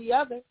one or the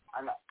other.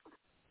 I know.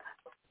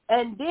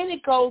 And then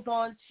it goes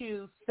on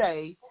to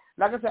say,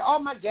 like I said, all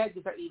my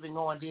gadgets are even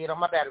going dead on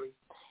my battery.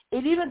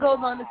 It even goes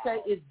on to say,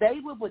 if they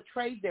will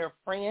betray their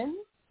friends,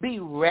 be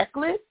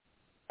reckless,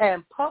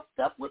 and puffed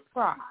up with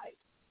pride.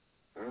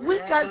 We've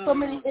got so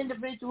many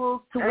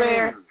individuals to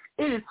where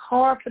it is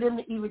hard for them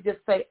to even just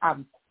say,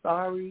 I'm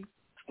sorry,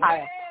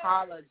 I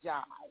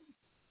apologize.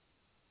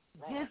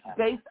 Just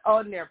based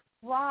on their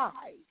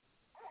pride.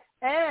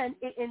 And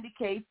it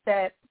indicates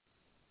that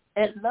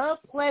it love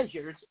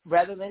pleasures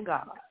rather than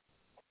God.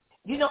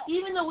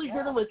 Even though we're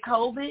dealing with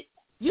COVID,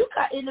 you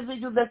got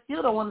individuals that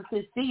still don't want to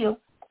sit still.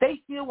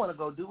 They still want to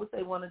go do what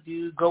they want to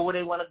do, go where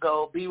they want to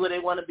go, be where they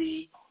want to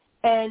be,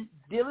 and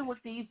dealing with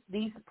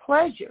these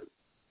pleasures.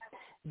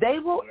 They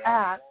will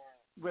act,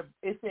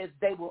 it says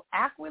they will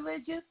act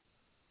religious,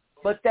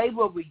 but they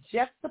will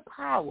reject the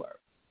power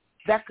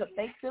that could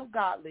make them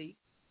godly.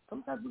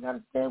 Sometimes we got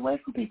to stay away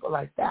from people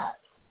like that.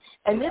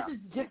 And this is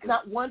just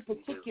not one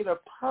particular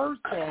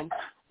person.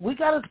 We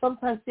got to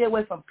sometimes stay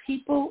away from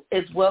people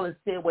as well as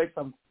stay away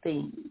from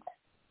things.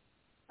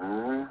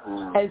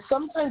 And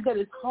sometimes that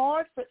is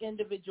hard for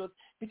individuals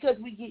because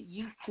we get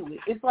used to it.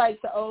 It's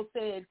like the old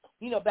saying,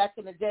 back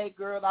in the day,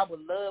 girl, I would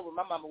love when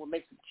my mama would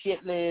make some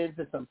chitlins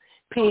and some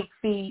pig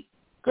feet.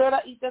 Girl, I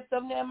eat that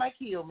stuff now, it might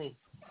kill me.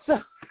 So.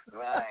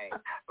 Right.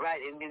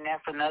 And then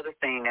that's another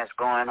thing that's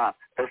going on.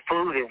 The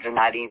food is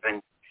not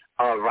even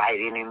right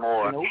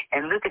anymore. Nope.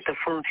 And look at the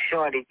food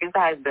shortage. You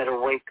guys better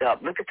wake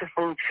up. Look at the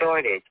food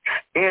shortage.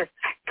 There's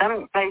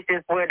some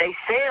places where they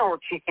sell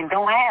chicken,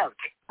 don't have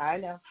chicken. I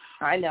know.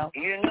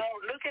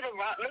 Look at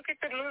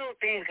the little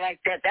things like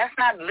that. That's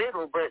not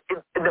little, but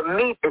the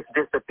meat is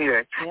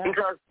disappearing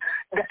because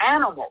the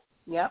animal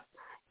is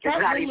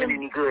not even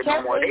any good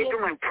no more. They're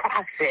doing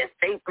processed.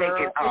 They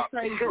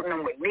shooting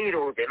them with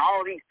needles and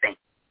all these things.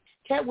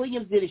 Cat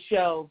Williams did a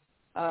show,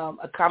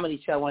 a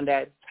comedy show one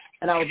day,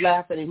 and I was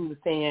laughing, and he was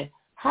saying,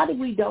 how is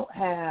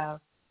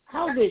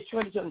there a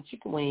shortage on the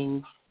chicken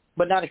wings,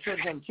 but not a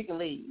shortage on the chicken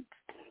legs?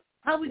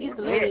 How do we get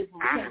the legs when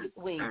we can't get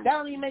the wings? That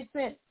don't even make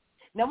sense.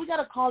 Now, we got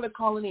a caller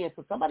calling in,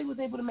 so somebody was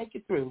able to make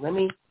it through. Let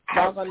me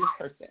log on this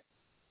person.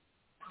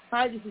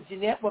 Hi, this is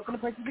Jeanette. Welcome to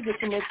Precious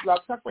Predicaments,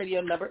 Blog Talk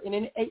Radio, number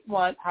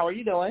NN81. How are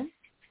you doing?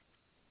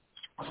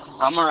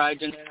 I'm all right,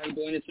 Jeanette. How you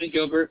doing? It's me,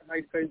 Gilbert. How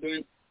you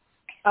doing?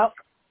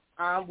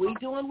 We're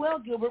doing well,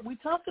 Gilbert. We're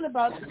talking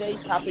about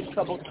today's topic,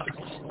 troubled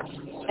times,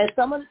 and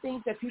some of the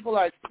things that people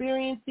are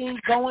experiencing,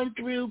 going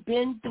through,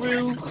 been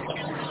through,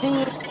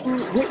 seeing,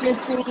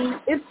 witnessing.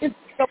 It's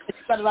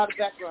got a lot of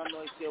background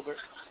noise, Gilbert.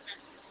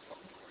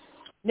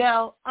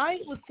 Now, I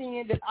was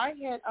saying that I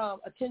had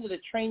attended a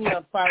training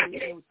on Friday,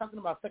 and we were talking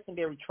about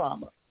secondary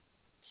trauma.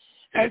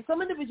 And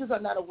some individuals are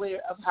not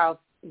aware of how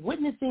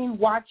witnessing,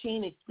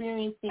 watching,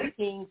 experiencing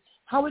things,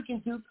 how it can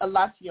do a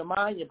lot to your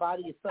mind, your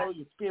body, your soul,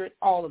 your spirit,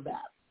 all of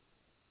that,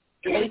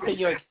 based on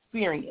your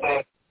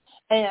experience.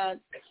 And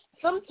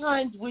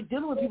sometimes we're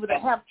dealing with people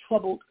that have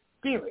troubled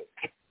spirits.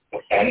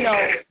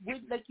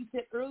 Like you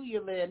said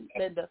earlier,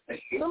 Linda,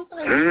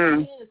 sometimes a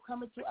man is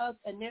coming to us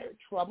and they're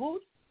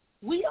troubled.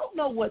 We don't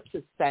know what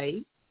to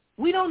say.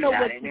 We don't know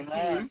what to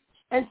do.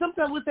 And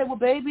sometimes we'll say, well,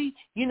 baby,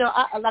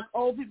 like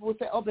old people will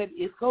say, oh, baby,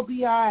 it's going to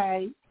be all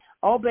right.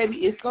 Oh, baby,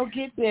 it's going to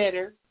get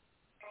better.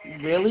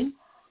 Really?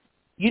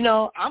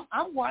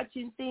 I'm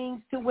watching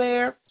things to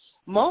where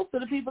most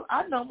of the people,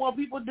 I know more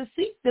people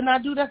deceased than I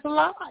do that's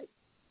alive.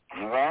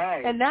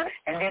 Right. And then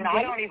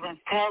I don't even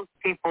tell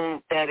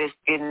people that it's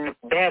getting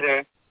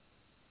better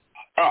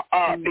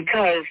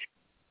because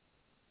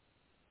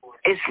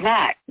it's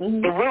not.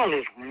 Mm-hmm. The world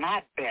is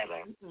not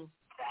better.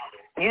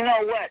 Mm-hmm. You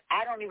know what?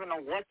 I don't even know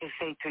what to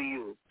say to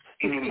you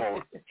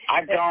anymore.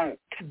 I don't.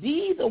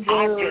 These are words.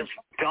 I just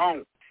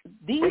don't.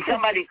 When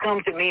somebody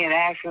comes to me and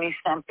asks me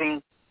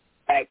something,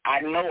 like I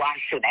know I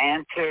should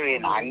answer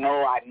and I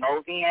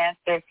know the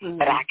answer,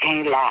 but I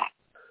can't lie.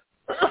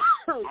 I'm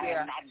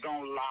not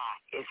going to lie.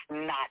 It's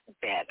not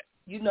better.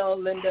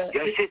 Linda.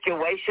 Your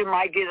situation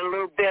might get a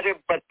little better,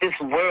 but this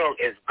world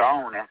is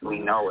gone as we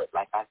know it,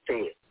 like I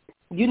said.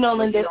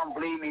 Linda. If you don't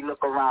believe me,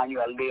 look around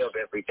you. I live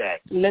every day.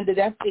 Linda,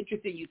 that's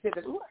interesting. You said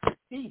that. Ooh,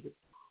 Jesus.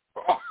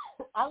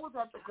 I was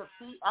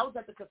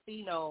at the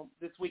casino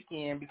this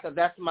weekend because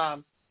that's my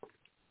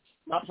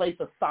place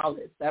of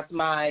solace. That's when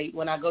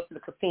I go to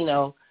the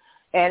casino.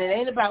 And it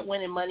ain't about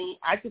winning money.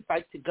 I just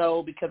like to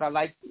go because I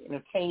like the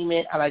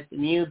entertainment. I like the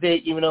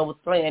music, even though it was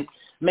playing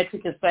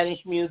Mexican Spanish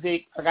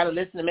music. I got to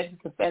listen to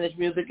Mexican Spanish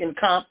music in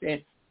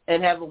Compton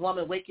and have a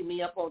woman waking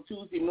me up on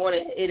Tuesday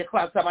morning at 8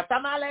 o'clock talking about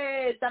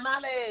tamales,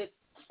 tamales.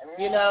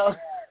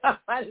 I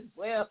might as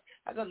well.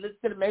 I go listen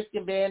to the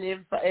Mexican band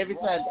every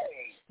Sunday.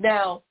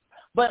 Now,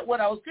 but what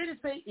I was going to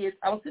say is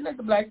I was sitting at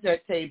the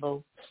blackjack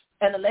table,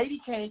 and a lady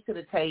came to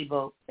the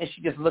table, and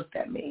she just looked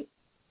at me.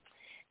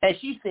 And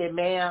she said,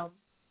 ma'am,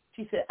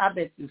 she said, I've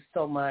been through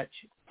so much.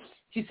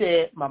 She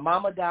said, my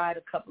mama died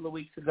a couple of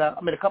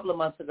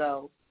months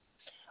ago.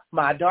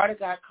 My daughter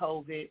got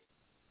COVID.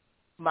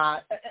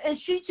 And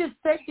she just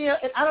sat there,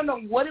 and I don't know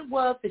what it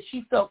was that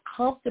she felt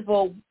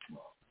comfortable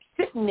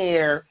sitting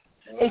there.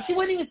 And she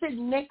wasn't even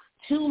sitting next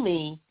to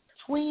me,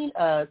 between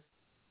us.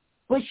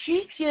 But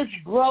she just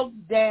broke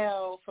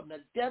down from the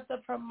death of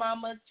her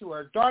mama to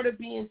her daughter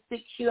being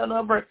sick. She don't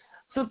know if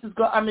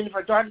if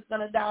her daughter's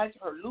going to die, to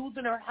her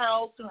losing her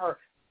house, to her.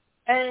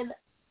 And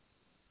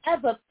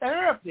as a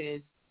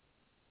therapist,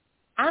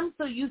 I'm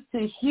so used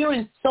to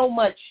hearing so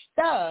much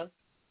stuff.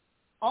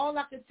 All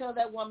I could tell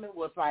that woman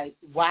was like,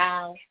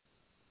 wow,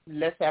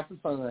 let's have some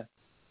fun.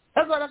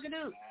 That's all I could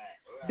do.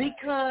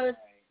 Because,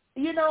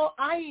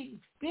 I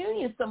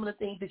experienced some of the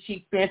things that she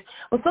experienced.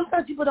 But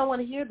sometimes people don't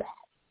want to hear that.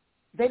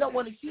 They don't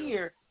want to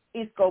hear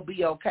it's going to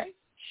be okay.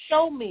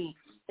 Show me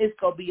it's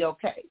going to be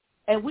okay.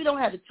 And we don't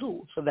have the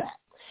tools for that.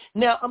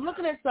 Now, I'm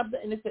looking at something,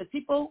 and it says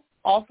people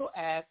also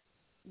ask,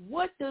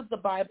 what does the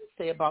Bible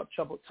say about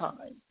troubled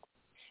times?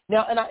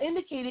 Now, and I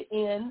indicated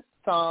in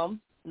Psalm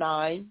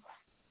 9,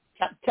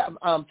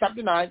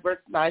 chapter 9, verse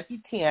 9 through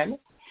 10,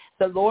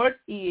 the Lord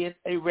is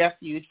a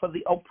refuge for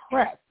the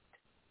oppressed,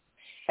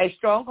 a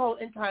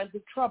stronghold in times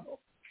of trouble.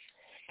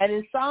 And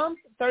in Psalms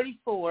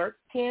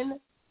 34:10,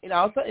 it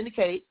also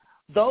indicates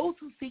those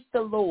who seek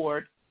the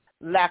Lord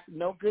lack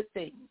no good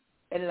thing.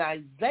 And in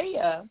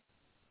Isaiah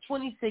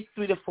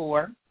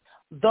 26:3-4,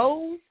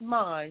 those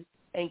mind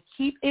and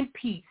keep in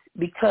peace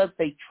because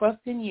they trust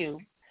in you.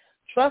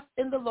 Trust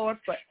in the Lord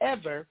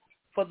forever.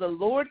 For the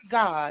Lord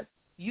God,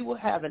 you will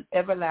have an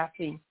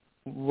everlasting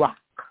rock.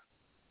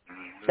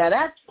 Now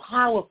that's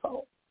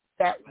powerful,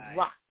 that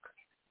rock.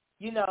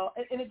 You know,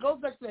 and it goes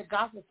back to that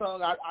gospel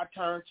song, I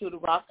turn to the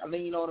rock, I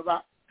lean on the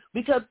rock.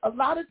 Because a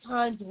lot of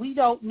times we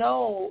don't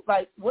know,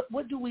 like,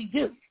 what do we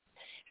do?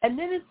 And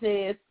then it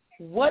says,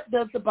 what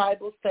does the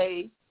Bible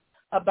say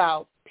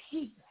about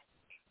peace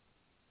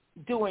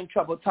during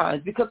troubled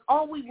times? Because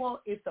all we want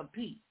is some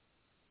peace.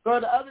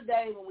 Girl, the other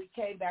day when we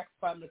came back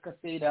from the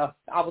casino,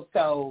 I was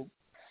told,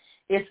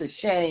 it's a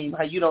shame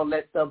how you don't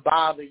let stuff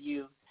bother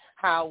you,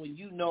 how when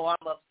you know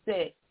I'm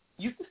upset,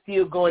 you can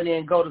still go in there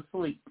and go to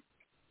sleep.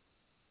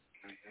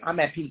 I'm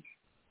at peace.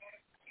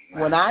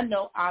 When I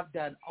know I've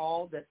done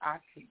all that I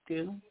could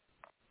do,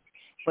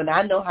 when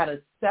I know how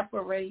to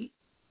separate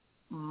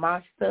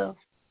my stuff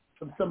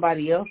from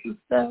somebody else's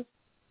stuff,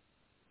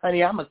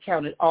 honey, I'm going to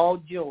count it all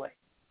joy.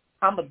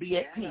 I'm going to be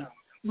at peace.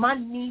 My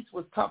niece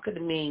was talking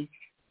to me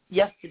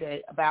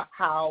yesterday about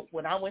how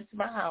when I went to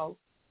my house,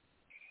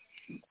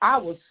 I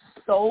was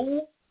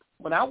so,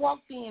 when I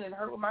walked in and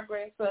heard what my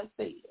grandson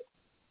said,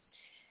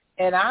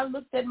 and I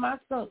looked at my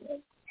son,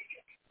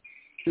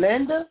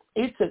 Linda,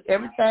 it took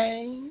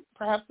everything,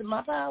 perhaps in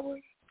my power,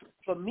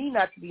 for me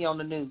not to be on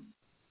the news.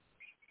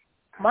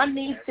 My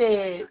niece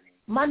said,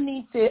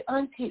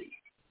 Auntie,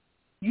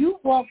 you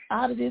walked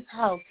out of this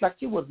house like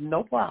it was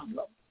no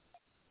problem.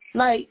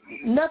 Like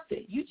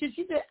nothing. You said,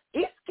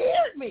 it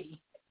scared me.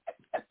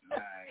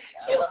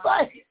 She was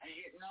like,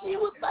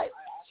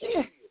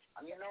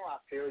 you know I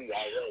feel you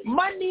already.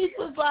 My niece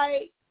was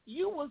like,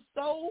 you were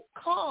so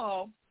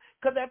calm.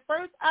 Because at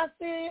first I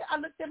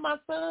looked at my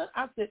son,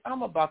 I said,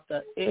 I'm about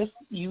to F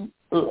you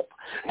up.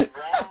 Right.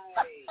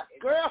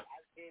 Girl.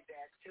 I did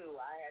that too.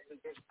 I had to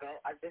just go.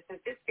 I just said,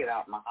 just get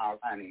out my house,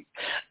 honey.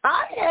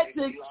 I had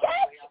to Just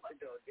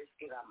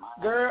get out my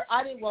house. Girl,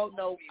 I didn't want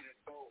no.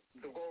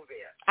 To go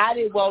there. I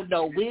didn't want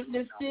no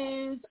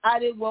witnesses. I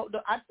didn't want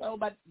no. I told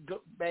my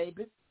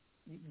baby,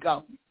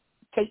 go.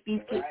 Take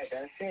these kids. Right,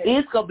 that's it.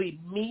 It's going to be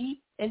me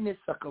and this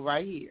sucker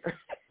right here.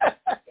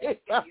 You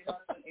got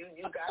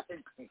to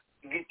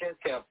get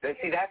yourself.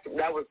 See, that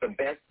was the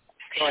best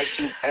choice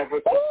you've ever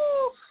done.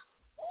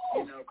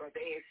 You know, because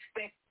they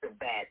expect the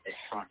badness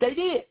from you. They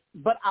did.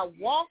 But I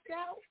walked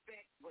out. They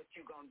expect what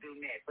you going to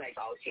do next. Like,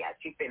 oh,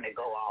 she finna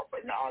go off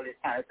and all this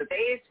time. So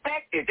they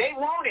expect it. They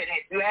wanted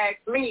it. You ask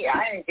me.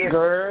 I ain't give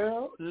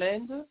Girl,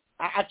 Linda,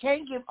 I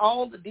can't give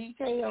all the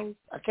details.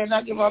 I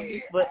cannot give all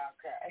this, but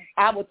okay.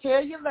 I will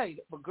tell you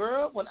later. But,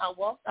 girl, when I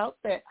walked out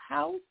that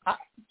house,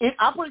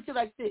 I'll put it to you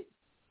like this.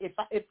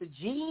 If the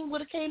gene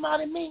would have came out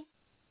in me,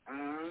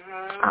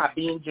 I'd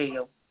be in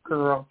jail,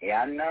 girl.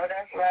 Yeah, I know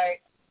that's right.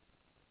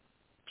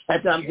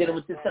 That's why I'm dealing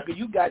with this sucker.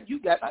 You got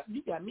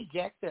me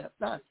jacked up.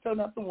 Nah, so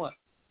not the one.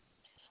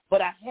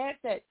 But I had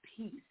that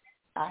peace.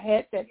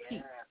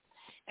 Peace.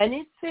 And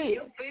it said,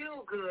 you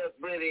feel good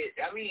with it.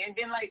 I mean, and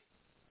then like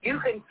you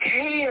can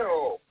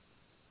tell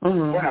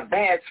when a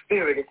bad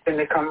spirit is going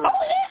to come out.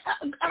 Oh,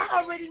 yeah.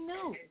 I already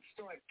knew. And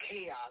start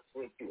chaos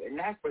with you, and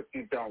that's what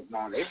you don't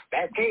want.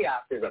 That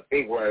chaos is a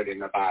big word in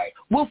the Bible.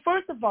 Well,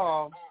 first of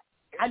all,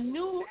 I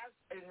knew.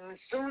 As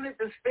soon as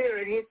the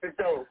spirit hits the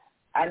door,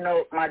 I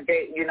know my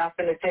day. You're not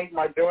going to take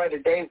my joy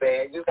today,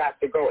 man. You got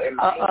to go in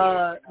my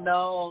head.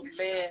 No,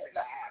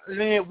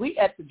 man, we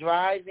at the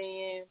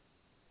drive-in.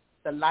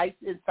 The lights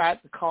inside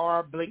the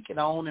car blinking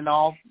on and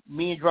off.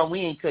 Me and Drum,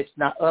 we ain't touched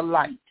not a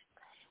light.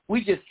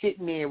 We just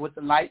sitting there with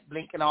the light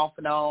blinking off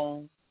and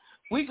on.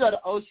 We go to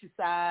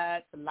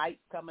Oceanside, the lights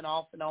coming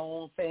off and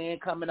on, fan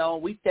coming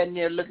on. We standing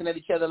there looking at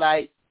each other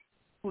like,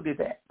 who did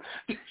that?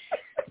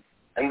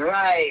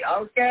 Right,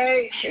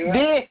 okay.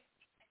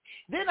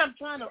 Then I'm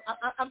trying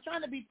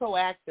to be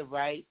proactive,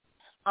 right?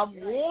 I'm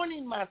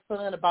warning my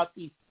son about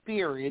these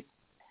spirits.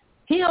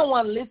 He don't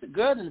want to listen.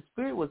 Girl, and the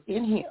spirit was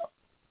in him.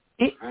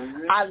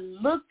 I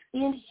looked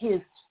in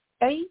his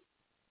face,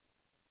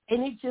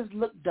 and it just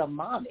looked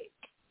demonic.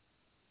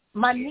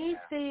 My niece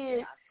said...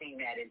 I've seen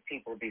that in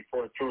people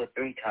before 2 or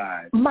 3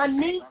 times. My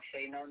niece... I don't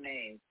say no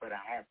names, but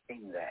I have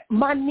seen that.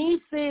 My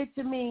niece said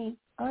to me,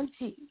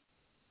 Auntie,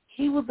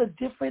 he was a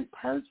different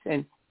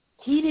person.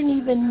 He didn't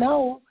even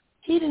know.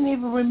 He didn't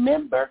even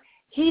remember.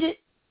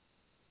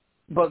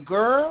 But,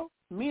 girl,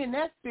 me and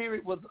that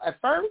spirit was, at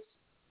first,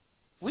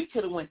 we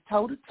could have went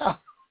toe-to-toe.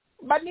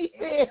 My niece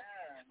said...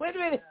 Wait a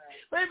minute,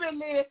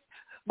 Liz.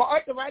 My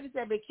arthritis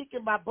had been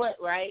kicking my butt,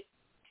 right?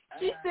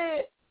 She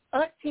said,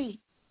 Auntie,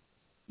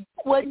 you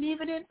wasn't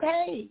even in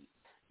pain.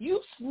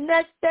 You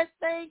snatched that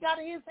thing out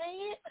of his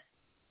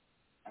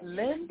hand?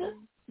 Linda,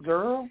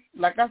 girl,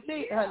 like I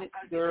said, honey,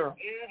 girl.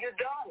 You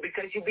don't,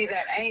 because you be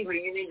that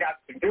angry. You need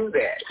not to do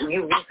that.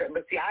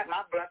 But see,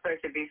 my blood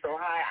pressure be so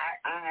high,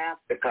 I have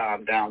to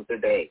calm down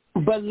today.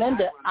 But,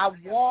 Linda, I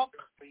walk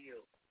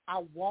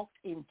I walked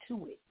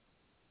into it.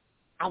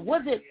 I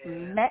wasn't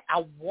mad.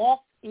 I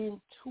walked into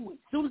it.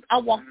 As soon as I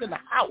walked in the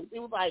house, it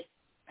was like,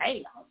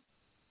 damn.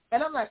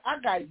 And I'm like, I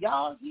got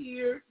y'all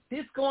here.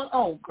 This going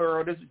on,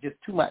 girl. This is just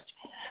too much.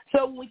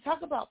 So when we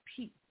talk about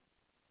peace,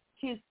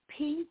 his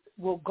peace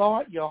will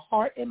guard your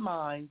heart and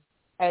mind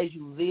as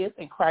you live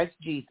in Christ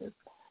Jesus.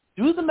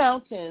 Through the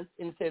mountains,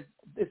 and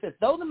it says,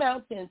 though the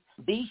mountains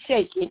be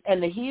shaken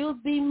and the hills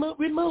be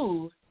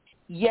removed,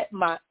 yet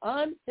my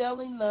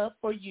unfailing love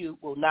for you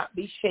will not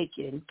be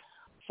shaken,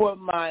 for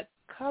my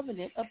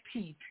covenant of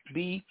peace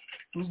be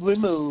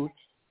removed,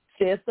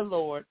 says the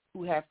Lord,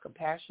 who has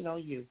compassion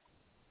on you.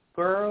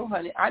 Girl,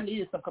 honey, I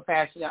needed some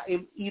compassion.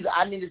 Either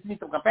I needed to need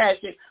some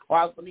compassion or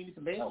I was going to need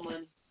some bail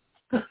money.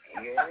 Wait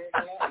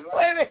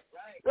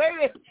a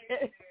minute.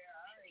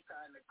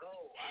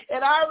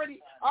 And I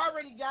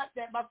already got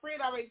that. My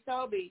friend already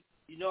told me,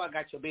 you know I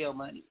got your bail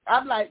money.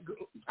 I'm like,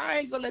 I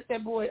ain't going to let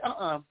that boy,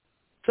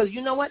 Because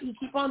you know what? He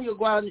keep on, you'll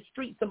go out in the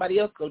street, somebody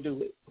else go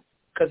do it.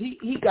 Because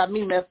he got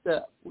me messed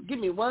up. Give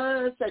me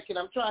 1 second.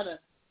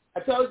 I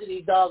told you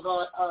these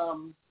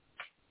doggone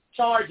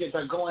charges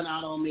are going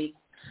out on me.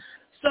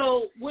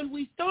 So when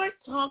we start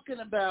talking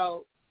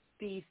about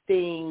these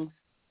things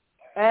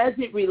as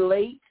it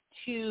relates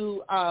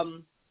to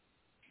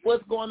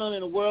what's going on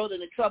in the world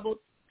and the trouble,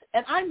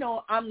 and I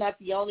know I'm not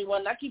the only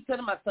one. I keep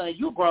telling my son,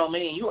 you're a grown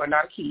man. You are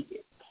not a kid.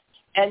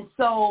 And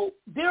so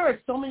there are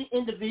so many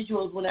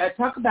individuals when I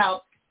talk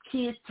about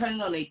kids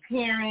turning on their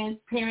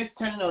parents, parents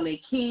turning on their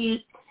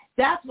kids,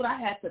 that's what I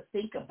have to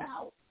think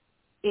about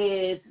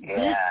is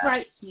this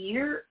right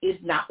here is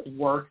not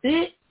worth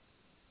it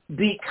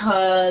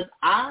because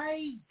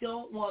I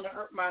don't want to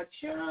hurt my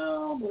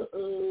child.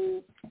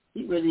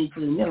 He really needs to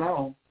leave me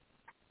alone.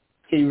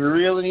 He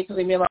really needs to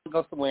leave me alone and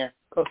go somewhere.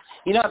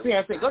 You know how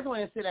parents say, go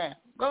somewhere and sit down.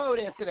 Go over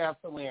there and sit down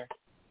somewhere.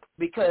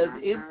 Because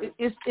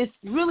it's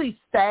really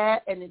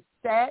sad, and it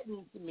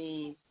saddens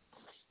me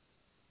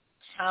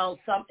how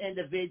some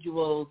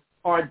individuals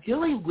are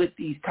dealing with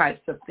these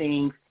types of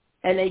things,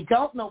 and they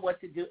don't know what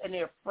to do, and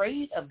they're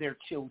afraid of their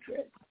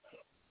children.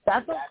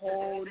 That's a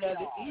whole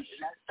other issue.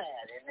 That's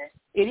sad, isn't it?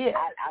 It is.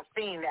 I've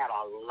seen that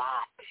a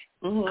lot.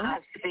 Mm-hmm.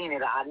 I've seen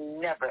it. I've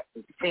never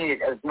seen it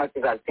as much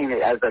as I've seen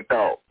it as an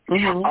adult.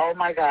 Mm-hmm. Oh,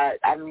 my God.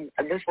 I mean,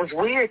 this was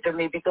weird to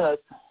me because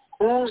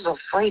who's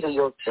afraid of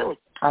your children?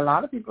 A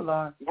lot of people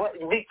are.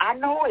 I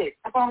know it.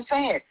 That's what I'm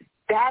saying.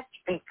 That's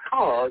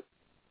because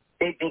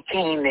they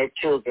became their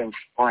children's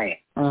friend.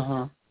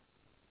 Mm-hmm.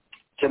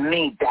 To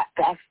me,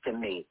 that's to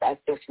me. That's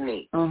just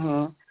me.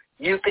 Mm-hmm.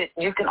 You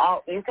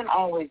can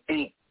always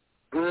be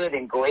good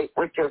and great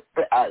with your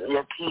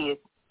kids.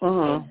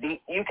 Mm-hmm.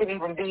 You can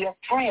even be a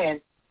friend,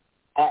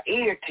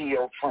 ear to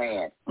your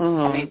friend.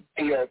 Mm-hmm. I mean,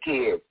 to your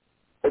kids.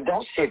 But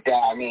don't sit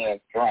down there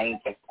and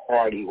drink and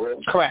party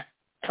with them.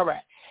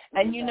 Correct.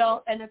 And, you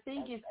know, and the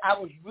thing is, I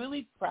was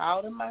really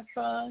proud of my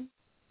son,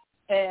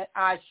 and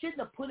I shouldn't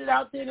have put it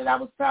out there that I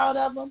was proud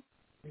of him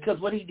because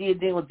what he did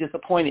then was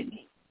disappointed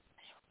me.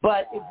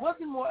 But it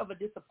wasn't more of a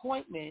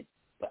disappointment,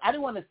 but I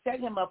didn't want to set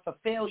him up for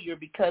failure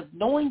because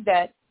knowing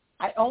that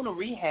I own a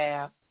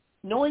rehab,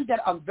 knowing that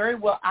I'm very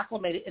well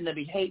acclimated in the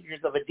behaviors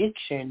of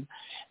addiction,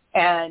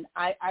 and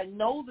I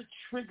know the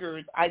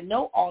triggers, I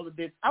know all of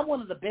this, I'm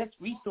one of the best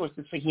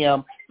resources for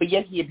him, but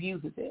yet he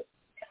abuses it.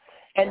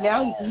 And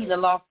now he's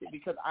lost it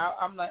because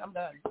I'm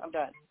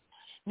done.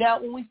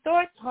 Now, when we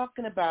start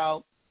talking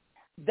about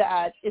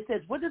that, it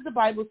says, what does the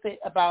Bible say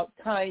about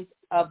times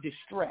of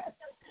distress?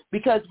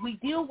 Because we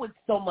deal with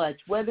so much,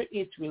 whether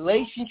it's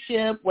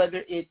relationship,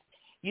 whether it's,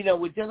 you know,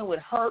 we're dealing with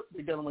hurt,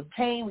 we're dealing with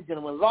pain, we're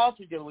dealing with loss,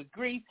 we're dealing with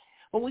grief.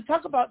 When we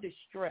talk about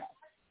distress,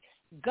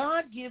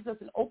 God gives us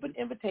an open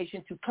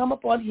invitation to come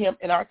upon him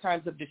in our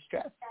times of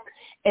distress.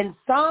 In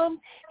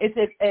Psalm, it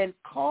says, and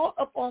call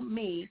upon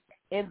me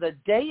in the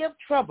day of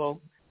trouble,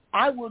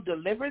 I will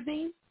deliver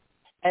thee,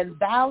 and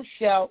thou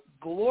shalt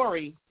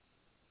glory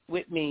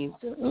with me.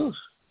 Ooh,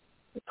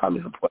 call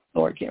me from Port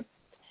Oregon.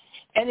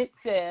 And it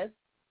says,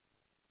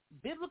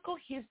 biblical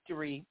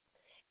history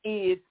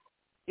is,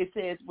 it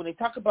says, when they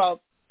talk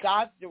about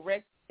God's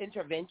direct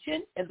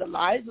intervention in the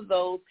lives of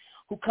those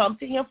who come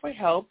to him for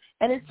help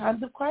and in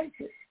times of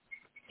crisis.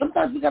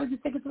 Sometimes we got to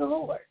just take it to the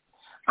Lord.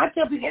 I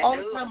tell people all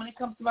the time when it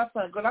comes to my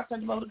son, girl, I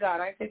send him over to God.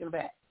 I ain't taking him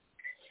back.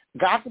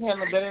 God can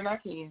handle it better than I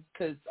can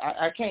because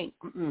I can't.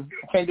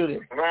 I can't do this.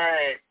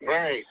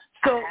 Right.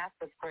 So, I have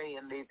to pray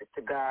and leave it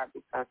to God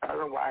because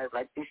otherwise,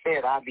 like you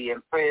said, I'll be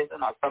in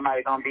prison or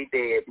somebody going to be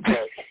dead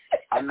because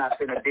I'm not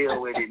going to deal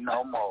with it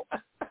no more.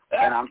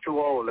 And I'm too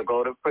old to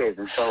go to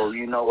prison, so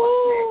you know what's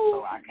next,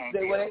 so I can't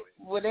deal with it.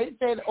 When they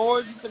said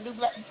origins to do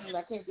black,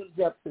 I can't do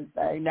the justice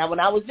thing. Now, when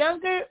I was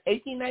younger,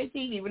 18,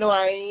 19, even though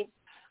I ain't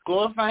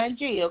glorifying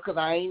jail because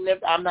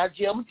I'm not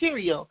jail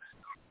material.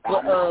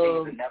 But,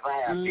 never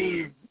have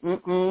been.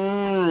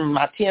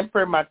 My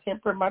temper.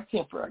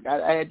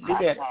 I had to do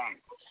better.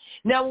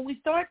 Now, when we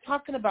start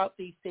talking about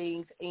these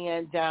things,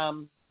 and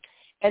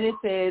it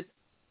says,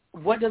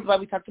 what does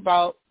we talk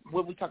about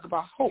when we talk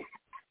about hope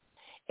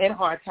in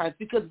hard times?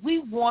 Because we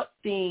want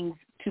things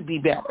to be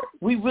better.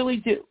 We really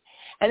do.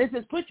 And it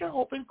says, put your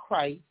hope in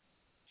Christ,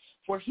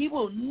 for he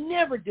will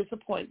never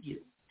disappoint you.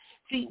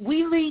 See,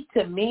 we lead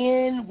to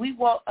men. We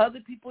want other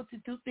people to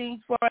do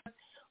things for us,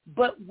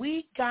 but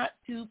we got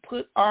to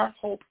put our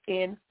hope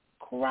in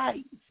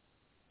Christ.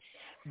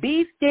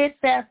 Be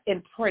steadfast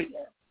in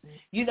prayer.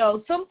 You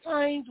know,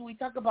 sometimes when we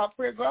talk about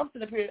prayer, girl, I'm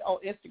sitting up here on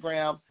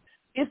Instagram.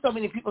 There's so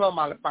many people on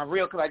my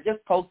reel because I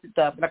just posted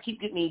stuff, and I keep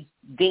getting these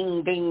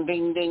ding, ding,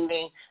 ding, ding,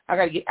 ding. I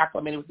got to get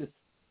acclimated with this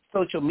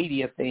social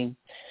media thing.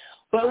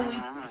 But when we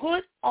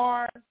put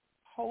our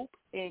hope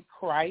in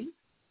Christ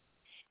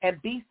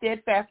and be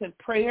steadfast in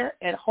prayer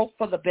and hope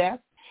for the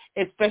best,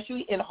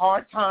 especially in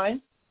hard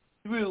times,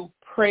 through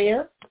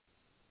prayer,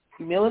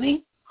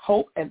 humility,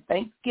 hope, and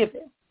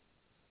thanksgiving,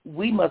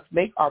 we must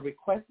make our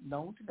requests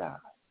known to God.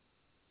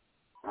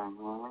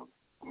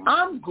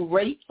 I'm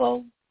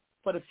grateful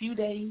for the few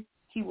days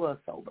he was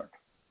sober.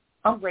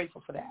 I'm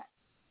grateful for that.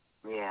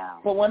 Yeah.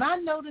 But when I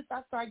noticed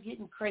I started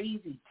getting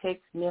crazy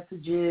text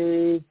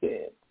messages,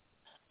 and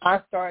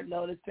I started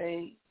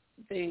noticing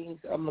things,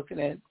 I'm looking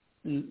at,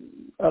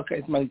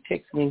 okay, somebody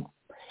texted me.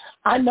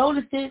 I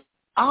noticed it.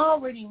 I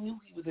already knew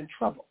he was in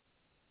trouble.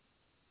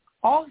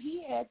 All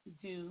he had to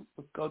do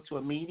was go to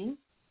a meeting,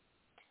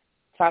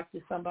 talk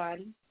to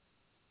somebody.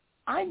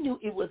 I knew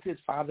it was his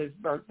father's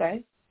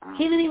birthday.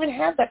 He didn't even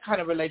have that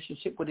kind of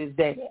relationship with his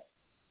dad.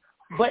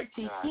 But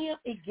to him,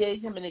 it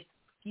gave him an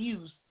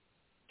excuse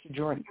to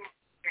drink.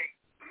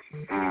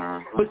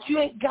 But you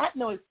ain't got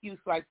no excuse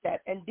like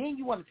that. And then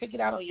you want to take it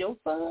out on your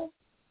son?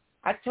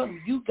 I told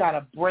him, you got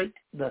to break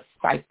the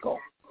cycle.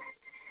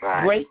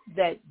 Right. Break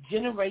that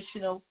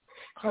generational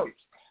curse.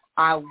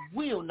 I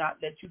will not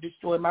let you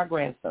destroy my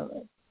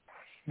grandson.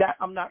 That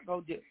I'm not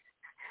going to do.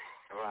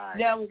 Right.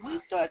 Now, when we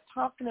start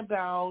talking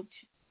about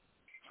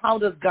how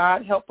does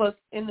God help us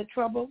in the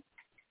trouble,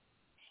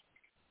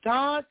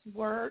 God's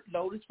word,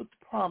 loaded with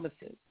the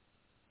promises,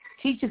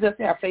 teaches us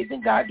to have faith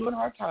in God during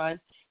hard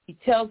times. He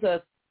tells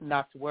us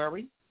not to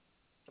worry,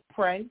 to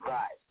pray,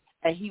 right,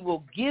 and he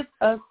will give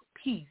us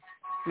peace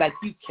like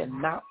you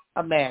cannot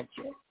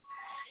imagine.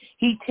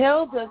 He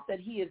tells us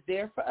that he is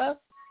there for us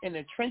in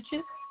the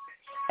trenches,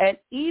 and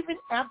even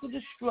after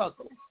the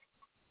struggle,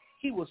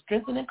 he will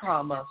strengthen and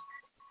calm us.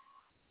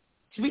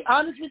 To be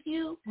honest with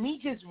you, me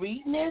just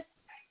reading this,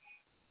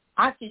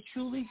 I can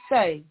truly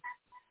say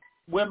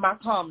where my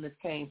calmness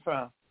came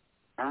from.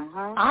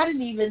 I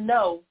didn't even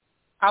know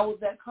I was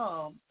that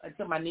calm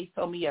until my niece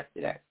told me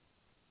yesterday.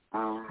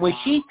 When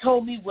she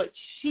told me what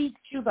she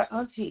was like,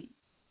 Auntie,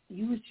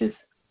 you was just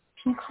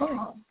too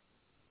calm.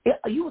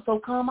 You were so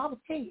calm, I was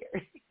scared.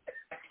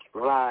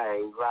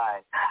 Right.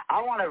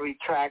 I want to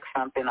retract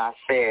something I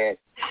said.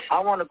 I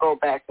want to go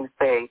back and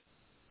say,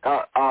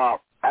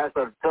 as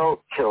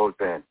adult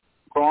children,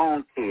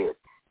 grown kids,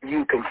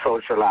 you can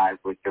socialize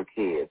with your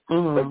kids.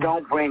 But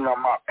don't bring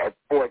them up at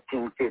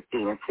 14,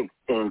 15, and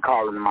 16,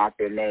 calling them out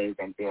their names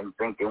and then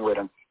drinking with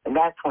them. And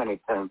that's when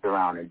it turns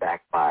around and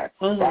backfires.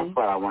 That's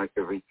what I wanted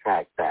to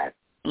retract that.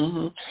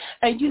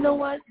 And you know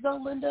what, though,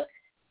 Linda?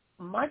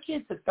 My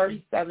kids are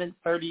 37,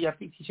 30. I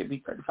think he should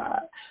be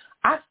 35.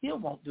 I still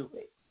won't do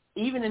it,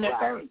 even in their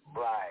 30s.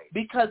 Right.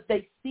 Because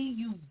they see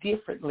you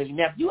differently.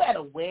 Now, if you at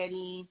a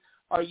wedding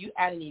or you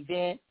at an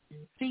event,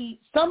 see,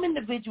 some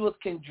individuals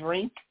can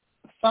drink.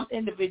 Some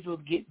individuals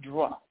get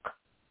drunk.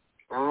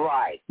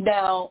 Right.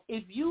 Now,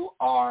 if you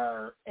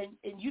are, and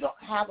you don't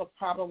have a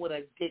problem with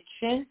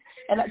addiction,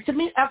 and to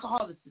me,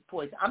 alcohol is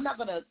poison. I'm not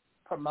going to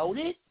promote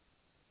it,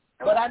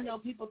 but I know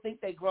people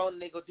think they're grown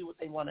and they go do what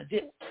they want to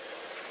do.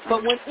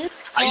 But when it's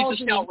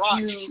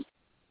causing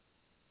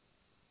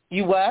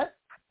you what?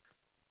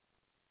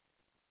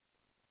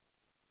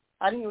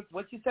 I didn't hear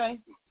what you say.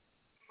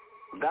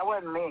 That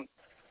wasn't me.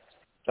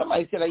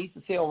 Somebody said I used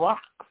to sell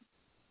rocks.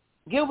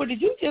 Gilbert,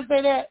 did you just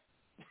say that?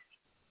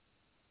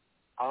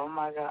 Oh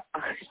my God!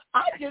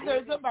 I just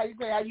heard somebody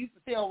say I used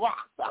to sell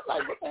rocks. I'm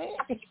like, what the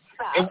heck?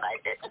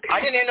 I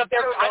didn't end up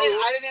there. I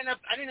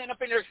didn't end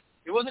up in there.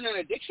 It wasn't an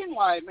addiction.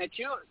 Why I met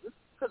you?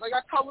 Because I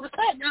got caught with a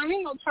set. You know what I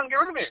mean? I'm trying to get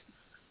rid of it.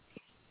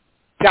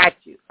 Got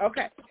you.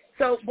 Okay.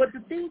 So, but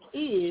the thing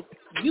is,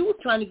 you were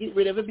trying to get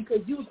rid of it because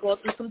you was going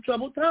through some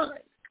troubled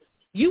times.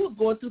 You were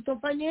going through some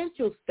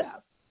financial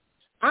stuff.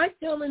 I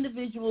tell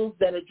individuals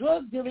that a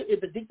drug dealer is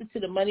addicted to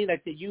the money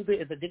like the user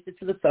is addicted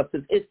to the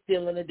substance. It's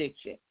still an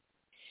addiction.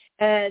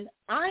 And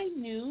I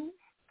knew,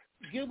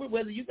 Gilbert,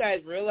 whether you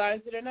guys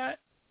realized it or not,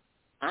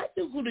 I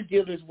knew who the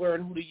dealers were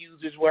and who the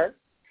users were.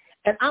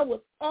 And I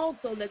would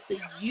also let the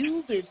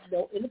users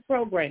know in the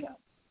program,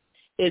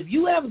 if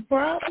you have a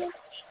problem,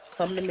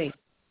 come to me.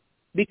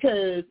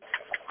 Because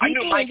I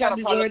knew Mike had a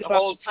problem the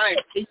whole time.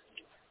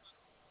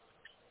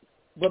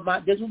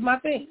 But this was my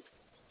thing.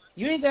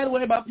 You ain't got to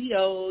worry about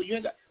PO. You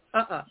ain't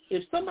got,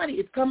 If somebody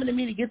is coming to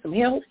me to get some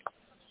help,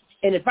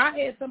 and if I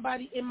had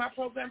somebody in my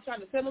program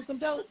trying to sell them some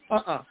dope,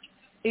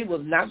 it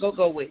was not going to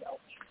go well.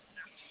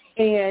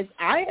 And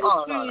I had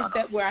experienced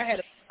that where I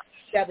had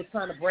that was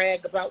trying to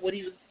brag about what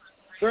he was.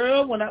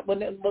 Girl, when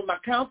my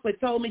counselor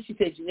told me, she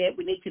said, Jeanette,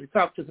 we need you to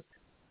talk to him.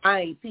 I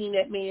ain't seen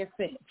that man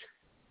since.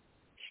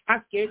 I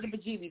scared the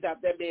bejeebies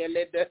out that man,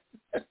 Linda.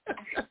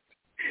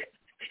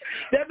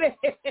 That man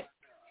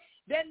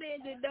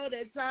didn't know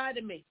that side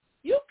of me.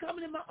 You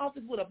coming in my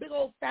office with a big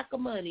old stack of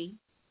money.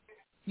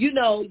 You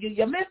know, you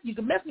can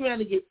mess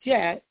around and get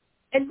jacked.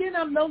 And then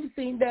I'm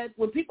noticing that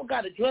when people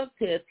got a drug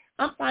test,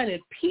 I'm finding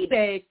pee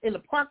bags in the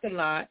parking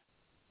lot.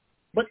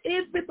 But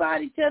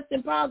everybody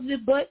testing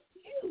positive but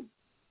you.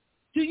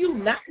 Do you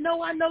not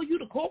know I know you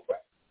the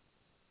culprit?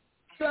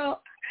 So,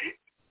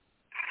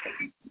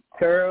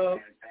 girl,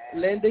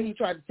 Linda, he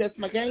tried to test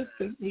my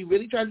gangster. He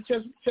really tried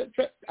to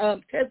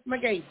test my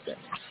gangster.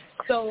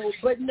 So,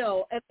 but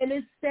no, and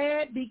it's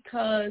sad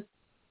because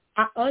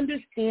I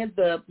understand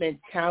the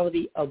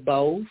mentality of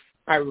both.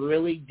 I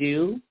really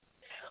do.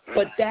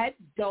 But that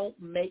don't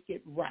make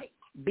it right.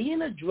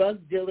 Being a drug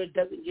dealer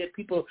doesn't give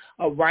people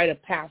a rite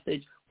of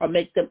passage or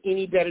make them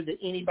any better than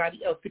anybody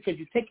else because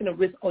you're taking a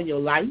risk on your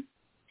life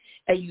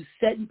and you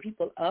setting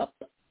people up,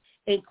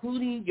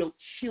 including your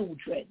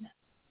children.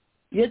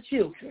 Your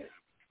children.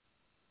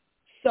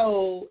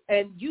 So,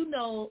 and you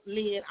know,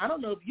 Lynn, I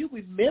don't know if you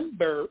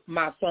remember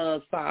my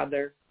son's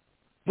father,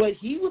 but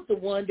he was the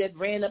one that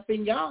ran up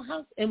in y'all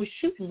house and was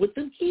shooting with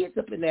them kids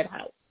up in that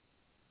house.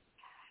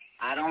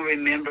 I don't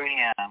remember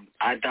him.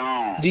 I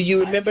don't. Do you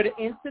remember the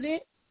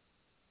incident?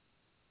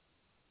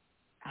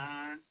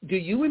 Do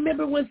you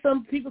remember when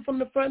some people from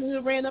the front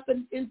hood ran up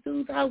in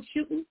Sue's house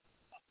shooting?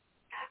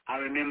 I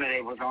remember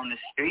they was on the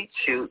street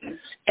shooting.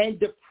 And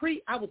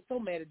Dupree, I was so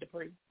mad at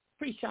Dupree.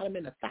 Dupree shot him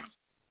in the thigh.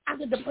 I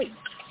said, Dupree.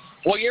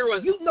 What year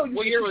was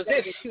what year was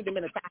this? Shoot him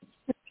in the thigh.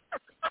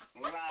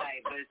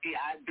 Right, but see,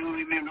 I do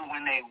remember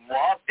when they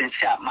walked and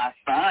shot my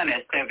son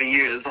at 7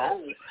 years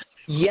old.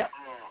 Yep.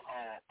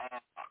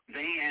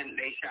 Then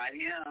they shot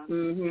him.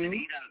 Mm-hmm. And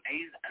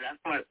that's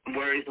what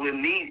worries with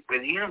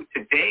him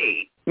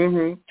today.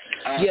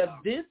 Mm-hmm. Yeah,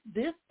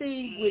 this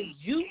thing when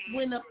you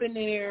went up in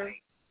there,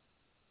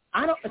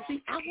 I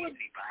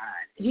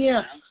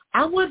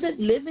wasn't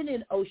living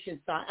in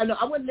Oceanside. I know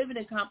I wasn't living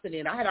in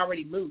Compton. I had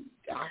already moved.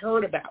 I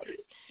heard about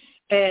it.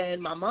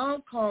 And my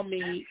mom called me.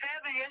 7,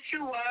 yes,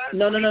 you were.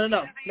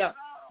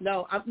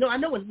 No. I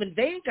know when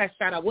Van got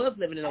shot, I was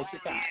living in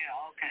Oceanside.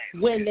 Okay.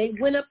 When they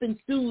went up in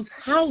Sue's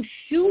house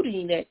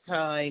shooting that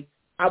time,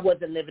 I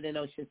wasn't living in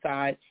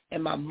Oceanside.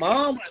 And my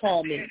mom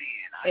called me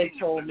and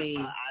told me. I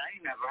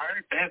ain't never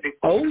heard that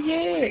before. Oh,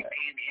 yeah. In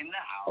the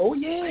house. Oh,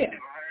 yeah. I ain't never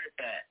heard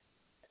that.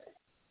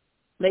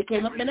 They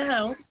came up in the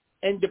house,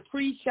 and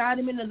Dupree shot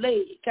him in the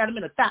leg, shot him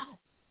in the thigh.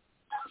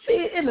 See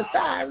it in the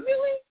thigh,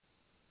 really?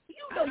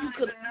 You know you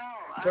could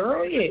have.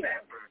 Girl, yeah.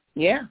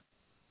 Yeah.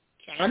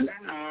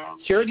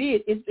 Sure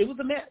did. It was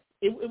a mess.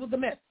 It was a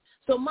mess.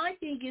 So my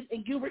thing is,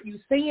 and Gilbert, you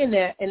saying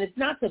that, and it's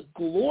not to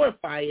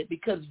glorify it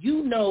because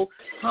you know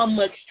how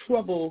much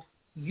trouble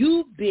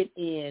you've been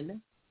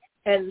in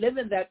and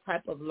living that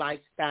type of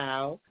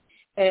lifestyle.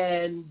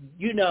 And,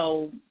 you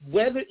know,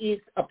 whether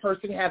it's a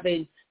person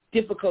having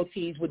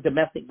difficulties with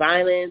domestic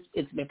violence,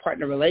 intimate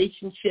partner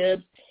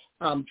relationships,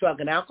 drug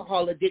and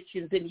alcohol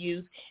addictions and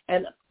use,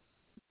 and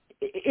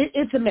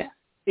it's a mess.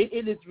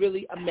 It is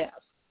really a mess.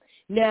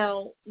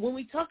 Now, when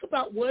we talk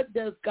about what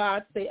does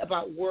God say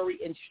about worry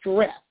and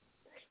stress,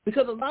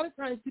 because a lot of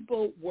times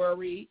people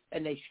worry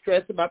and they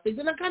stress about things,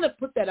 and I kind of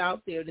put that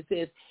out there that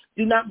says,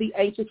 do not be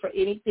anxious for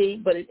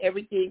anything, but in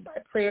everything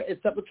by prayer and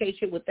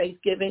supplication with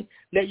thanksgiving,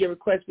 let your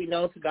requests be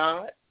known to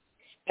God.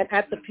 And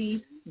at the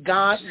peace,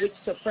 God, which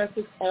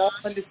suppresses all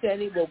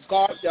understanding, will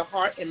guard your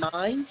heart and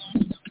mind.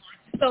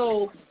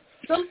 So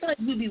sometimes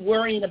we be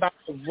worrying about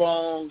the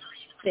wrong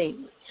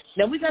thing.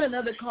 Now, we got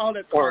another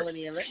caller calling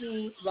in. Let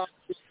me log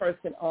this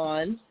person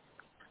on.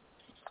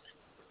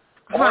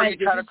 Hi, you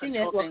try to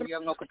control things you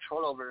have no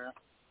control over.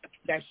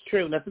 That's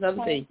true. That's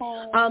another thing.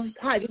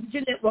 Hi, this is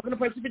Jeanette. Welcome to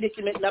Person's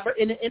Predicament. Number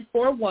in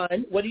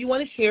 41. What do you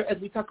want to share as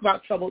we talk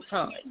about troubled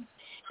times?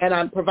 And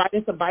I'm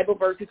providing some Bible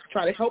verses to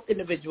try to help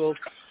individuals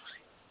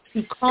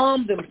to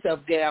calm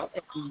themselves down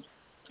and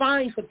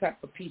find some type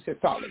of peace or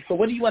solace. So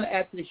what do you want to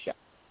add to the show?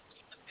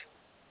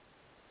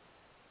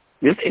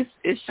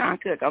 It's Sean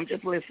Cook. I'm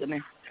just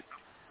listening.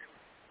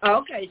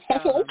 Okay,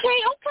 Sean. Okay.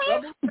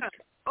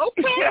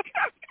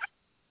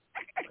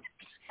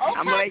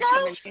 I'm late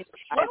coming in.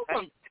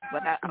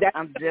 But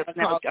I'm just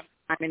now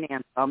coming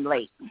in. I'm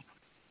late.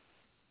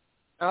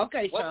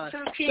 Okay, Sean.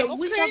 So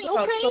we talk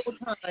about troubled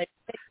times.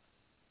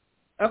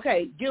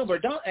 Okay,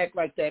 Gilbert, don't act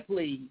like that,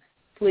 please.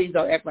 Please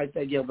don't act like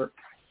that, Gilbert.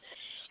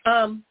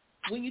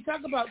 When you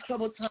talk about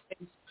troubled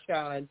times,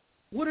 Sean,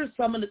 what are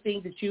some of the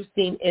things that you've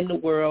seen in the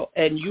world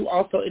and you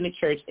also in the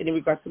church in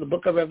regards to the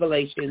book of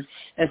Revelation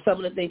and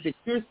some of the things that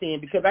you're seeing?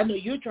 Because I know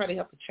you're trying to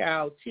help a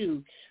child,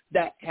 too,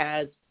 that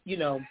has, you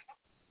know,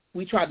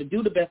 we try to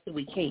do the best that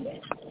we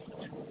can.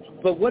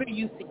 But what are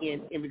you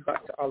seeing in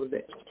regards to all of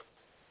this?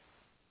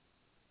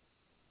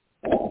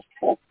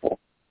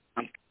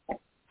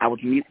 I was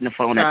muting the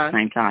phone at the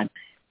same time.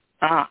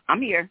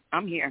 I'm here.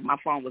 My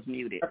phone was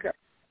muted. Okay.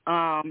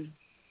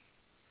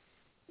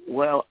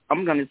 Well,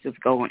 I'm going to just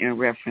go in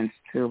reference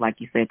to, like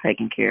you said,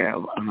 taking care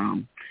of,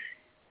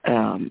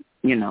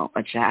 you know,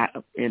 a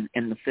child in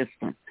the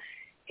system.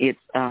 It's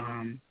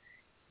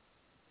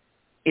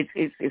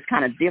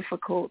kind of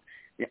difficult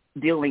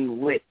dealing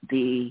with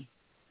the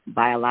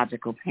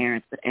biological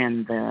parents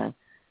and the,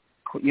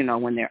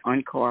 when they're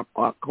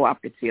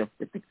uncooperative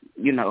with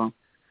the,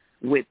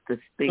 with the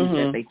things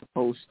that they're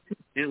supposed to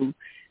do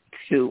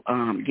to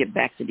get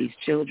back to these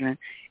children.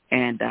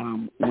 And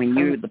when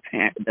you're the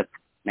parent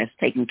that's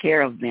taking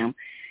care of them,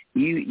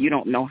 you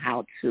don't know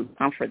how to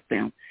comfort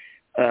them,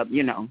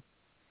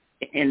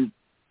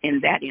 in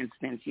that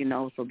instance,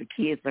 so the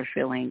kids are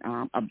feeling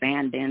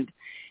abandoned,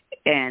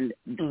 and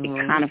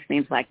it kind of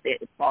seems like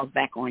it falls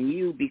back on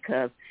you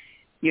because,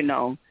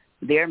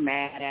 they're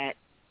mad at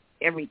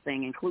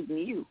everything, including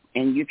you,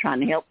 and you're trying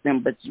to help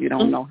them, but you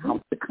don't know how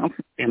to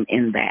comfort them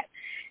in that.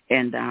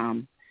 And,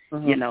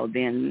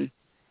 then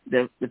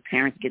the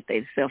parents get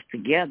themselves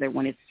together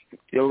when it's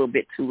a little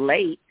bit too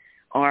late,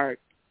 or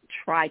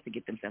try to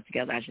get themselves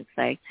together, I should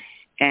say.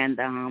 And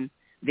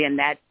then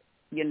that,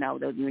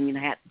 when you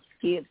have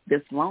kids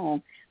this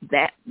long,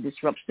 that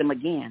disrupts them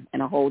again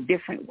in a whole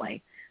different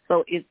way.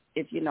 So it's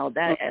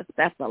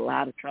that's a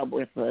lot of trouble.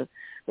 It's a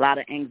lot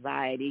of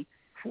anxiety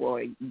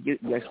for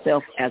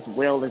yourself as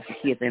well as the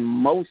kids, and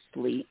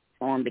mostly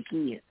on the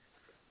kids.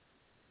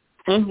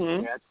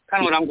 Yeah, that's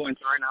kind of what I'm going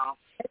through right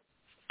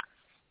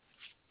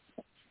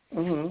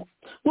now.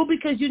 Well,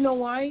 because you know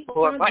why?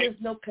 There's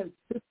no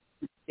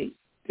consistency.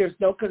 There's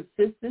no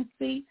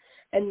consistency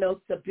and no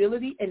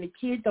stability, and the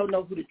kids don't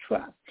know who to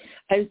trust.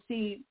 And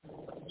see,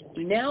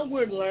 now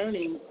we're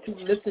learning to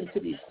listen to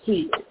these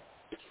kids.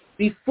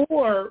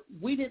 Before,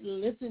 we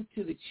didn't listen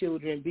to the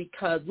children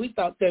because we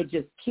thought they're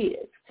just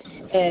kids,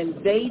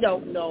 and they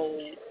don't know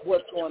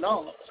what's going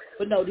on.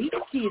 But no, these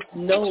kids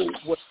know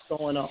what's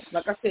going on.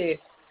 Like I said,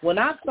 when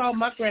I saw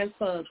my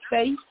grandson's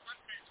face,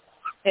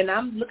 and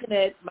I'm looking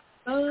at my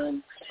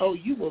son, oh,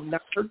 you will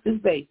not hurt this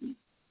baby.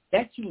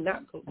 That you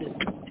not go do.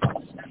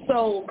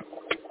 So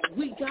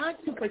we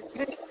got to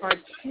protect our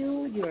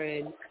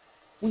children.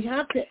 We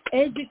have to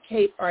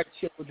educate our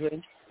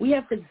children. We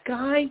have to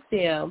guide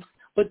them.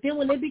 But then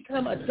when they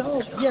become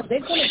adults, yeah,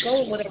 they're going to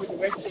go in whatever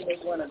direction they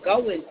want to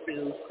go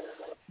into.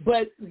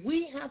 But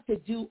we have to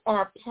do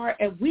our part,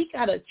 and we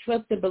got to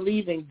trust and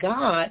believe in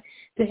God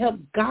to help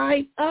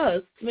guide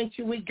us to make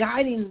sure we're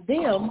guiding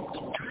them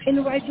in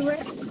the right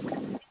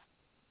direction.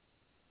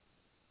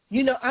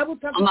 I was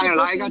talking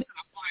to them.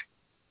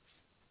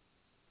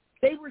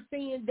 They were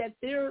saying that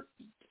their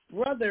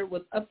brother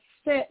was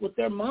upset with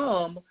their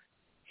mom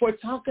for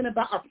talking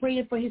about or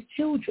praying for his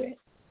children.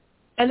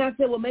 And I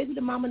said, well, maybe the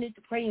mama needs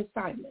to pray in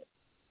silence.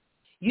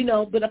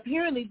 But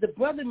apparently the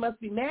brother must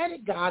be mad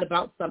at God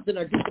about something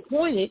or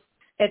disappointed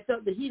and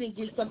felt that he didn't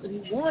get something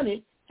he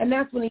wanted, and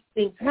that's when these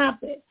things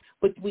happen.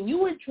 But when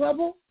you're in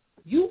trouble,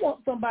 you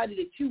want somebody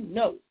that you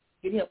know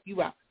can help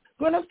you out.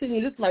 Girl, I'm sitting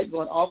here, this light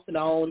going off and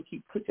on,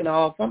 keep clicking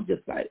off. I'm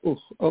just like, oh,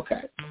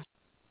 okay.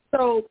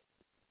 So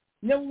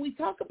now when we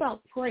talk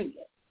about praying,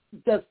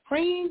 does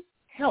praying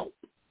help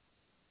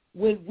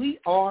when we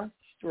are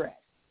stressed?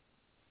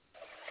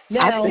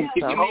 Now, I think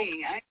so.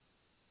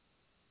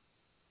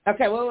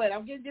 Okay, wait.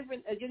 I'm getting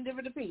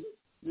different opinions.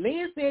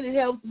 Lynn said it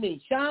helps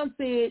me. Sean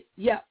said,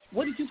 yeah.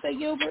 What did you say,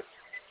 Gilbert?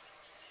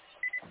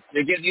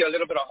 It gives you a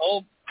little bit of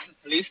hope,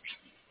 at least.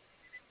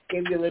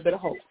 Gives you a little bit of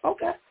hope.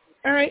 Okay.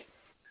 All right.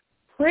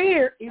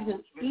 Prayer is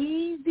an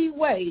easy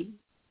way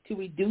to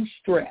reduce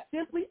stress.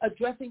 Simply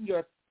addressing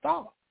your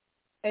thoughts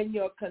and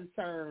your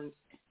concerns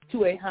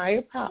to a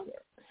higher power.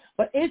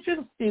 But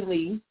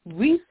interestingly,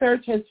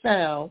 research has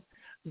found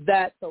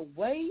that the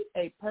way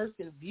a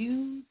person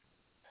views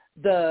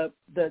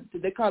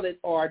they call it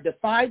or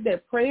define their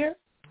prayer,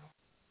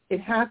 it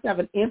has to have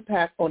an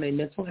impact on their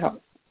mental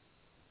health.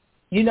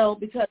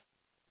 Because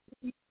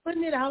you're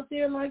putting it out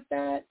there like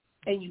that,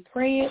 and you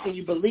praying and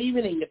you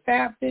believing and you're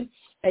fasting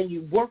and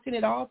you're working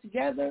it all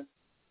together,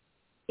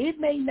 it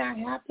may not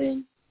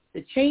happen.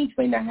 The change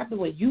may not happen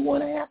when you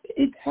want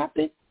it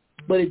happen,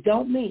 but it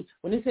don't mean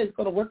when it says it's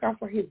going to work out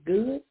for his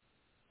good,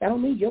 that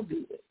don't mean your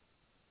good.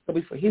 It'll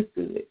be for his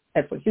good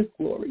and for his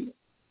glory.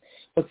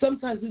 But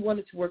sometimes we want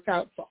it to work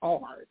out for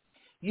ours.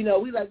 We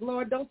like,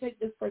 Lord, don't take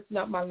this person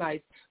out of my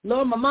life.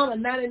 Lord, my mama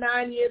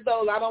 99 years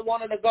old. I don't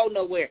want her to go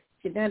nowhere.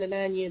 She's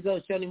 99 years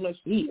old. She don't even know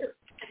she's here.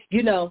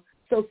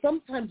 So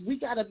sometimes we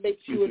got to make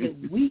sure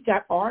that we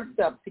got our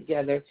stuff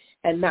together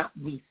and not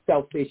be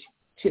selfish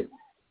too.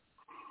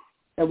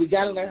 And we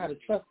got to learn how to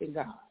trust in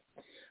God.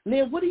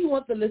 Lynn, what do you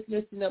want the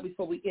listeners to know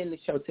before we end the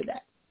show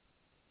today?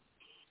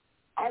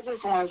 I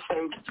just want to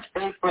say,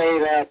 stay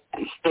prayed up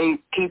and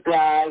keep your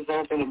eyes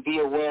open and be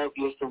aware of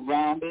your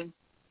surroundings,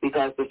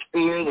 because the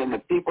spirit and the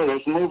people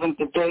that's moving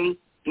today,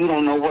 you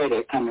don't know where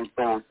they're coming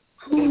from.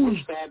 They will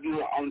stab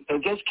you on. So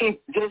just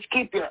keep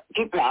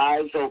your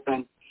eyes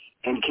open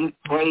and keep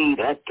prayed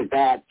up to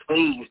God,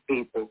 please,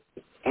 people.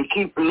 And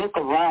look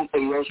around for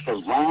your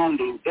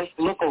surroundings. Just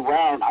look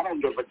around. I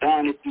don't give a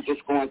darn if you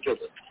just going to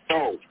the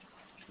store.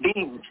 Be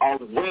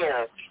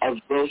aware of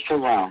your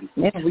surroundings.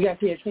 Yeah, we got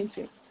to pay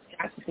attention.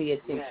 Got to pay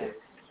attention.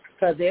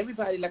 Because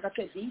everybody, like I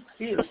said, these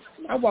spirits,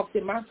 I walked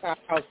in my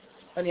house,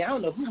 honey, I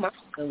don't know who my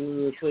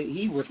son was, but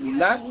he was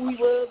not who he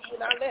was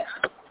when I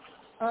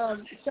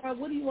left. Sean,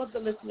 what do you want the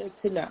listeners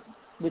to know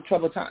with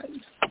troubled times?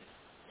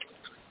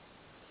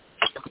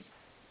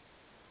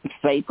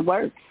 Faith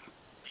works.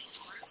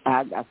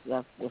 That's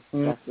it,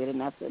 and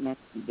that's it.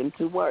 Them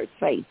 2 words,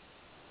 faith.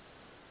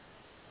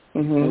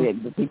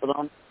 Mm-hmm. The people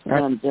don't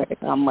understand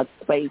just how much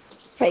faith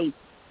plays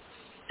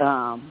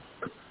into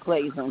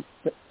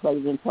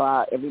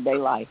our everyday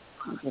life.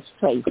 Just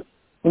faith.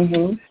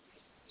 Mhm.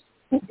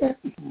 Okay.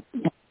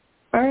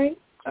 All right,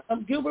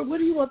 Gilbert. What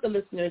do you want the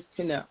listeners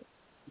to know?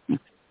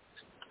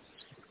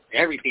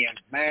 Everything,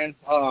 man.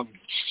 I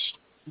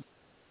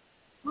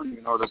don't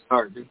even know where to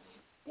start, dude.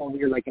 I'm over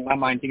here, like, in my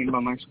mind, thinking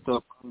about my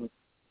stuff.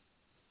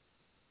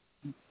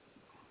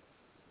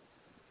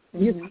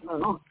 Yes, I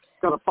don't know.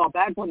 Gotta fall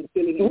back on the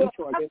feeling in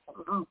intro, I guess. I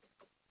don't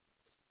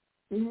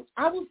know.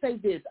 I will say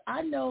this.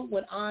 I know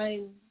when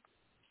I'm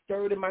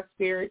stirred in my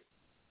spirit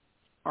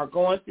or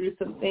going through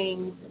some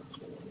things,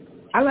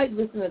 I like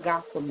listening to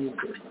gospel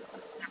music.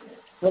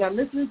 When I'm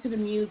listening to the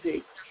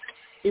music,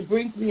 it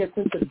brings me a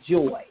sense of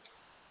joy.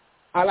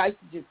 I like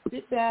to just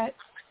sit back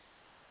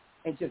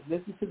and just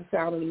listen to the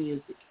sound of the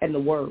music and the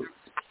words.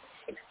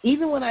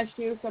 Even when I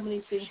share some of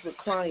these things with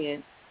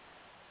clients,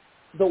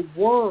 the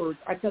words,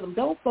 I tell them,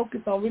 don't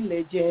focus on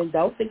religion.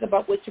 Don't think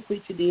about what your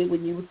preacher did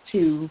when you was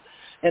 2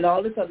 and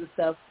all this other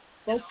stuff.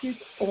 Focus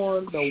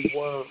on the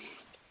word.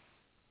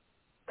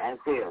 That's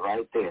it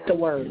right there. The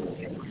word.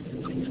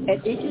 And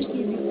it just gives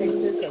you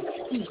a sense of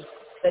peace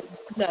that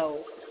you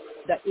know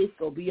that it's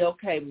going to be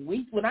okay.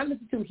 When I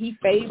listen to He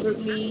Favored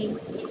Me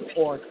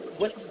or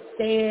What You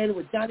Stand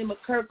with Johnny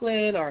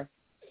McKirkland or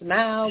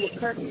Smile with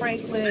Kirk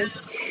Franklin,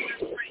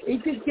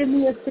 it just gives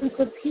me a sense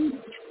of peace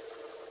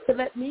to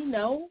let me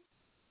know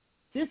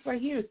this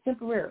right here is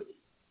temporary.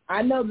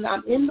 I know that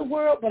I'm in the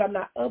world, but I'm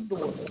not of the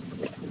world.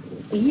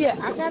 Yeah,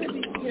 I got to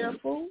be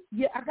careful.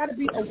 Yeah, I got to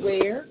be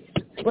aware,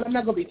 but I'm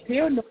not going to be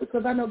paranoid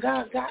because I know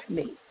God got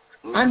me.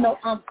 I know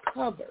I'm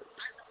covered.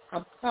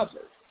 I'm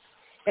covered.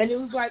 And it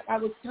was like I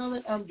was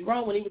telling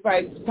Jerome when he was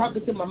like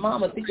talking to my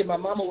mama, thinking my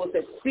mama was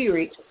a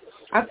spirit.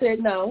 I said,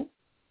 no,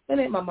 that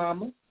ain't my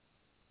mama.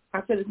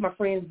 I said, it's my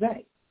friend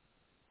Zay.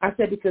 I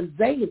said, because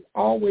Zay has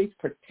always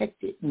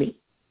protected me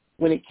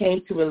when it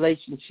came to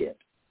relationships.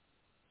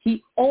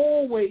 He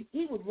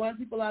would run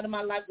people out of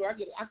my life. Girl,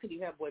 I couldn't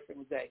even have a boyfriend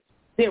with Zay.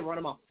 They'd run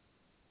them off.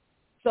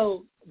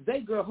 So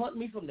Zay, girl, hunt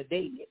me from the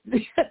dead.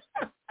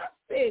 I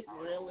said,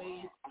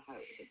 really?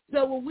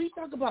 So when we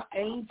talk about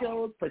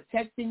angels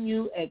protecting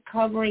you and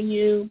covering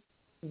you,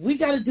 we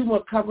got to do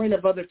more covering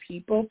of other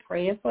people,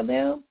 praying for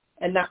them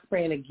and not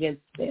praying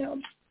against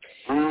them.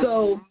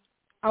 So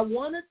I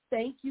want to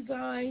thank you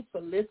guys for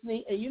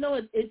listening. And, you know,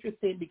 it's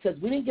interesting because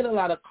we didn't get a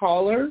lot of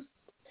callers,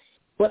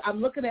 but I'm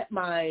looking at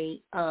my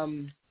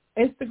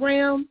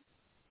Instagram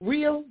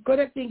reel. Go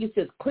that thing, it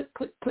says click,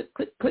 click, click,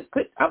 click, click,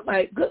 click. I'm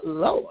like, good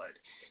Lord.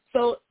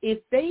 So if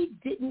they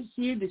didn't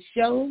hear the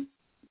show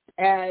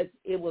as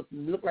it was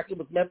looked like it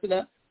was messing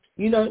up,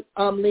 you know,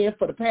 Lynn,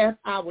 for the past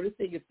hour, this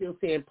thing is still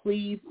saying,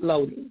 please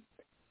loading.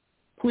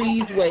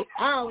 Please wait.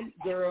 I don't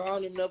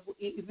even know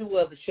if it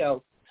was a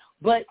show.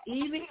 But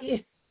even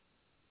if,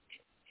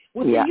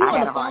 well, yeah, you I on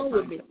had the a hard phone time.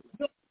 with me.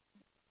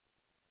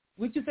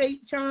 What'd you say,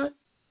 Sean?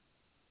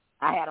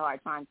 I had a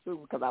hard time, too,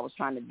 because I was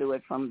trying to do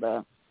it from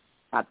the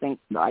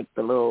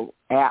little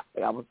app.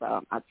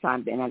 I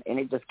chimed in, and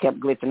it just kept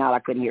glitching out. I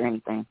couldn't hear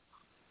anything.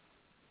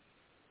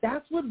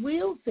 That's what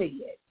Will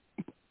said.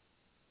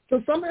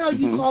 So somehow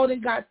you called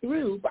and got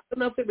through, but I don't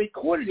know if it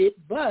recorded it,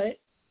 but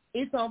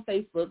it's on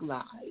Facebook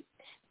Live.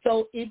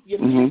 So if you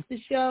missed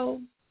the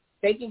show,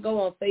 they can go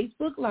on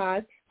Facebook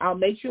Live. I'll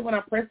make sure when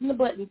I'm pressing the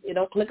buttons, it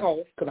don't click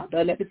off because I've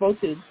done that before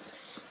too.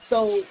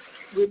 So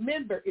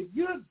remember, if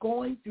you're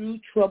going through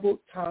troubled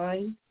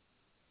times,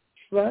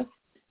 trust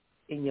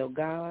in your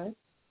God.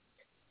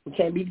 We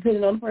can't be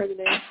dependent on the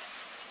president.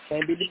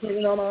 Can't be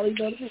dependent on all these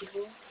other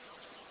people.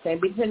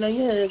 Can't be dependent on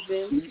your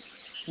husband.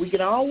 We can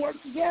all work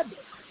together.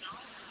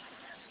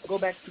 Go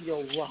back to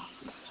your rock.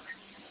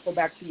 Go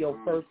back to your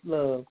first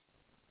love.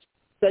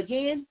 So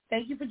again,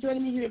 thank you for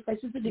joining me here at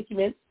Precious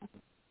Predicaments.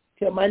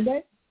 Till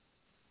Monday,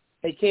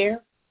 take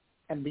care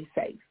and be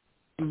safe.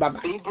 Bye-bye.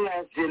 Be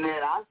blessed,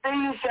 Jeanette. I'll see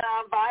you,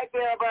 Sean. Bye,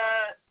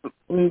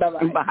 Gilbert.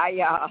 Bye-bye. Bye,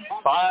 y'all.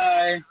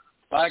 Bye.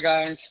 Bye,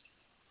 guys.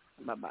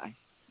 Bye-bye.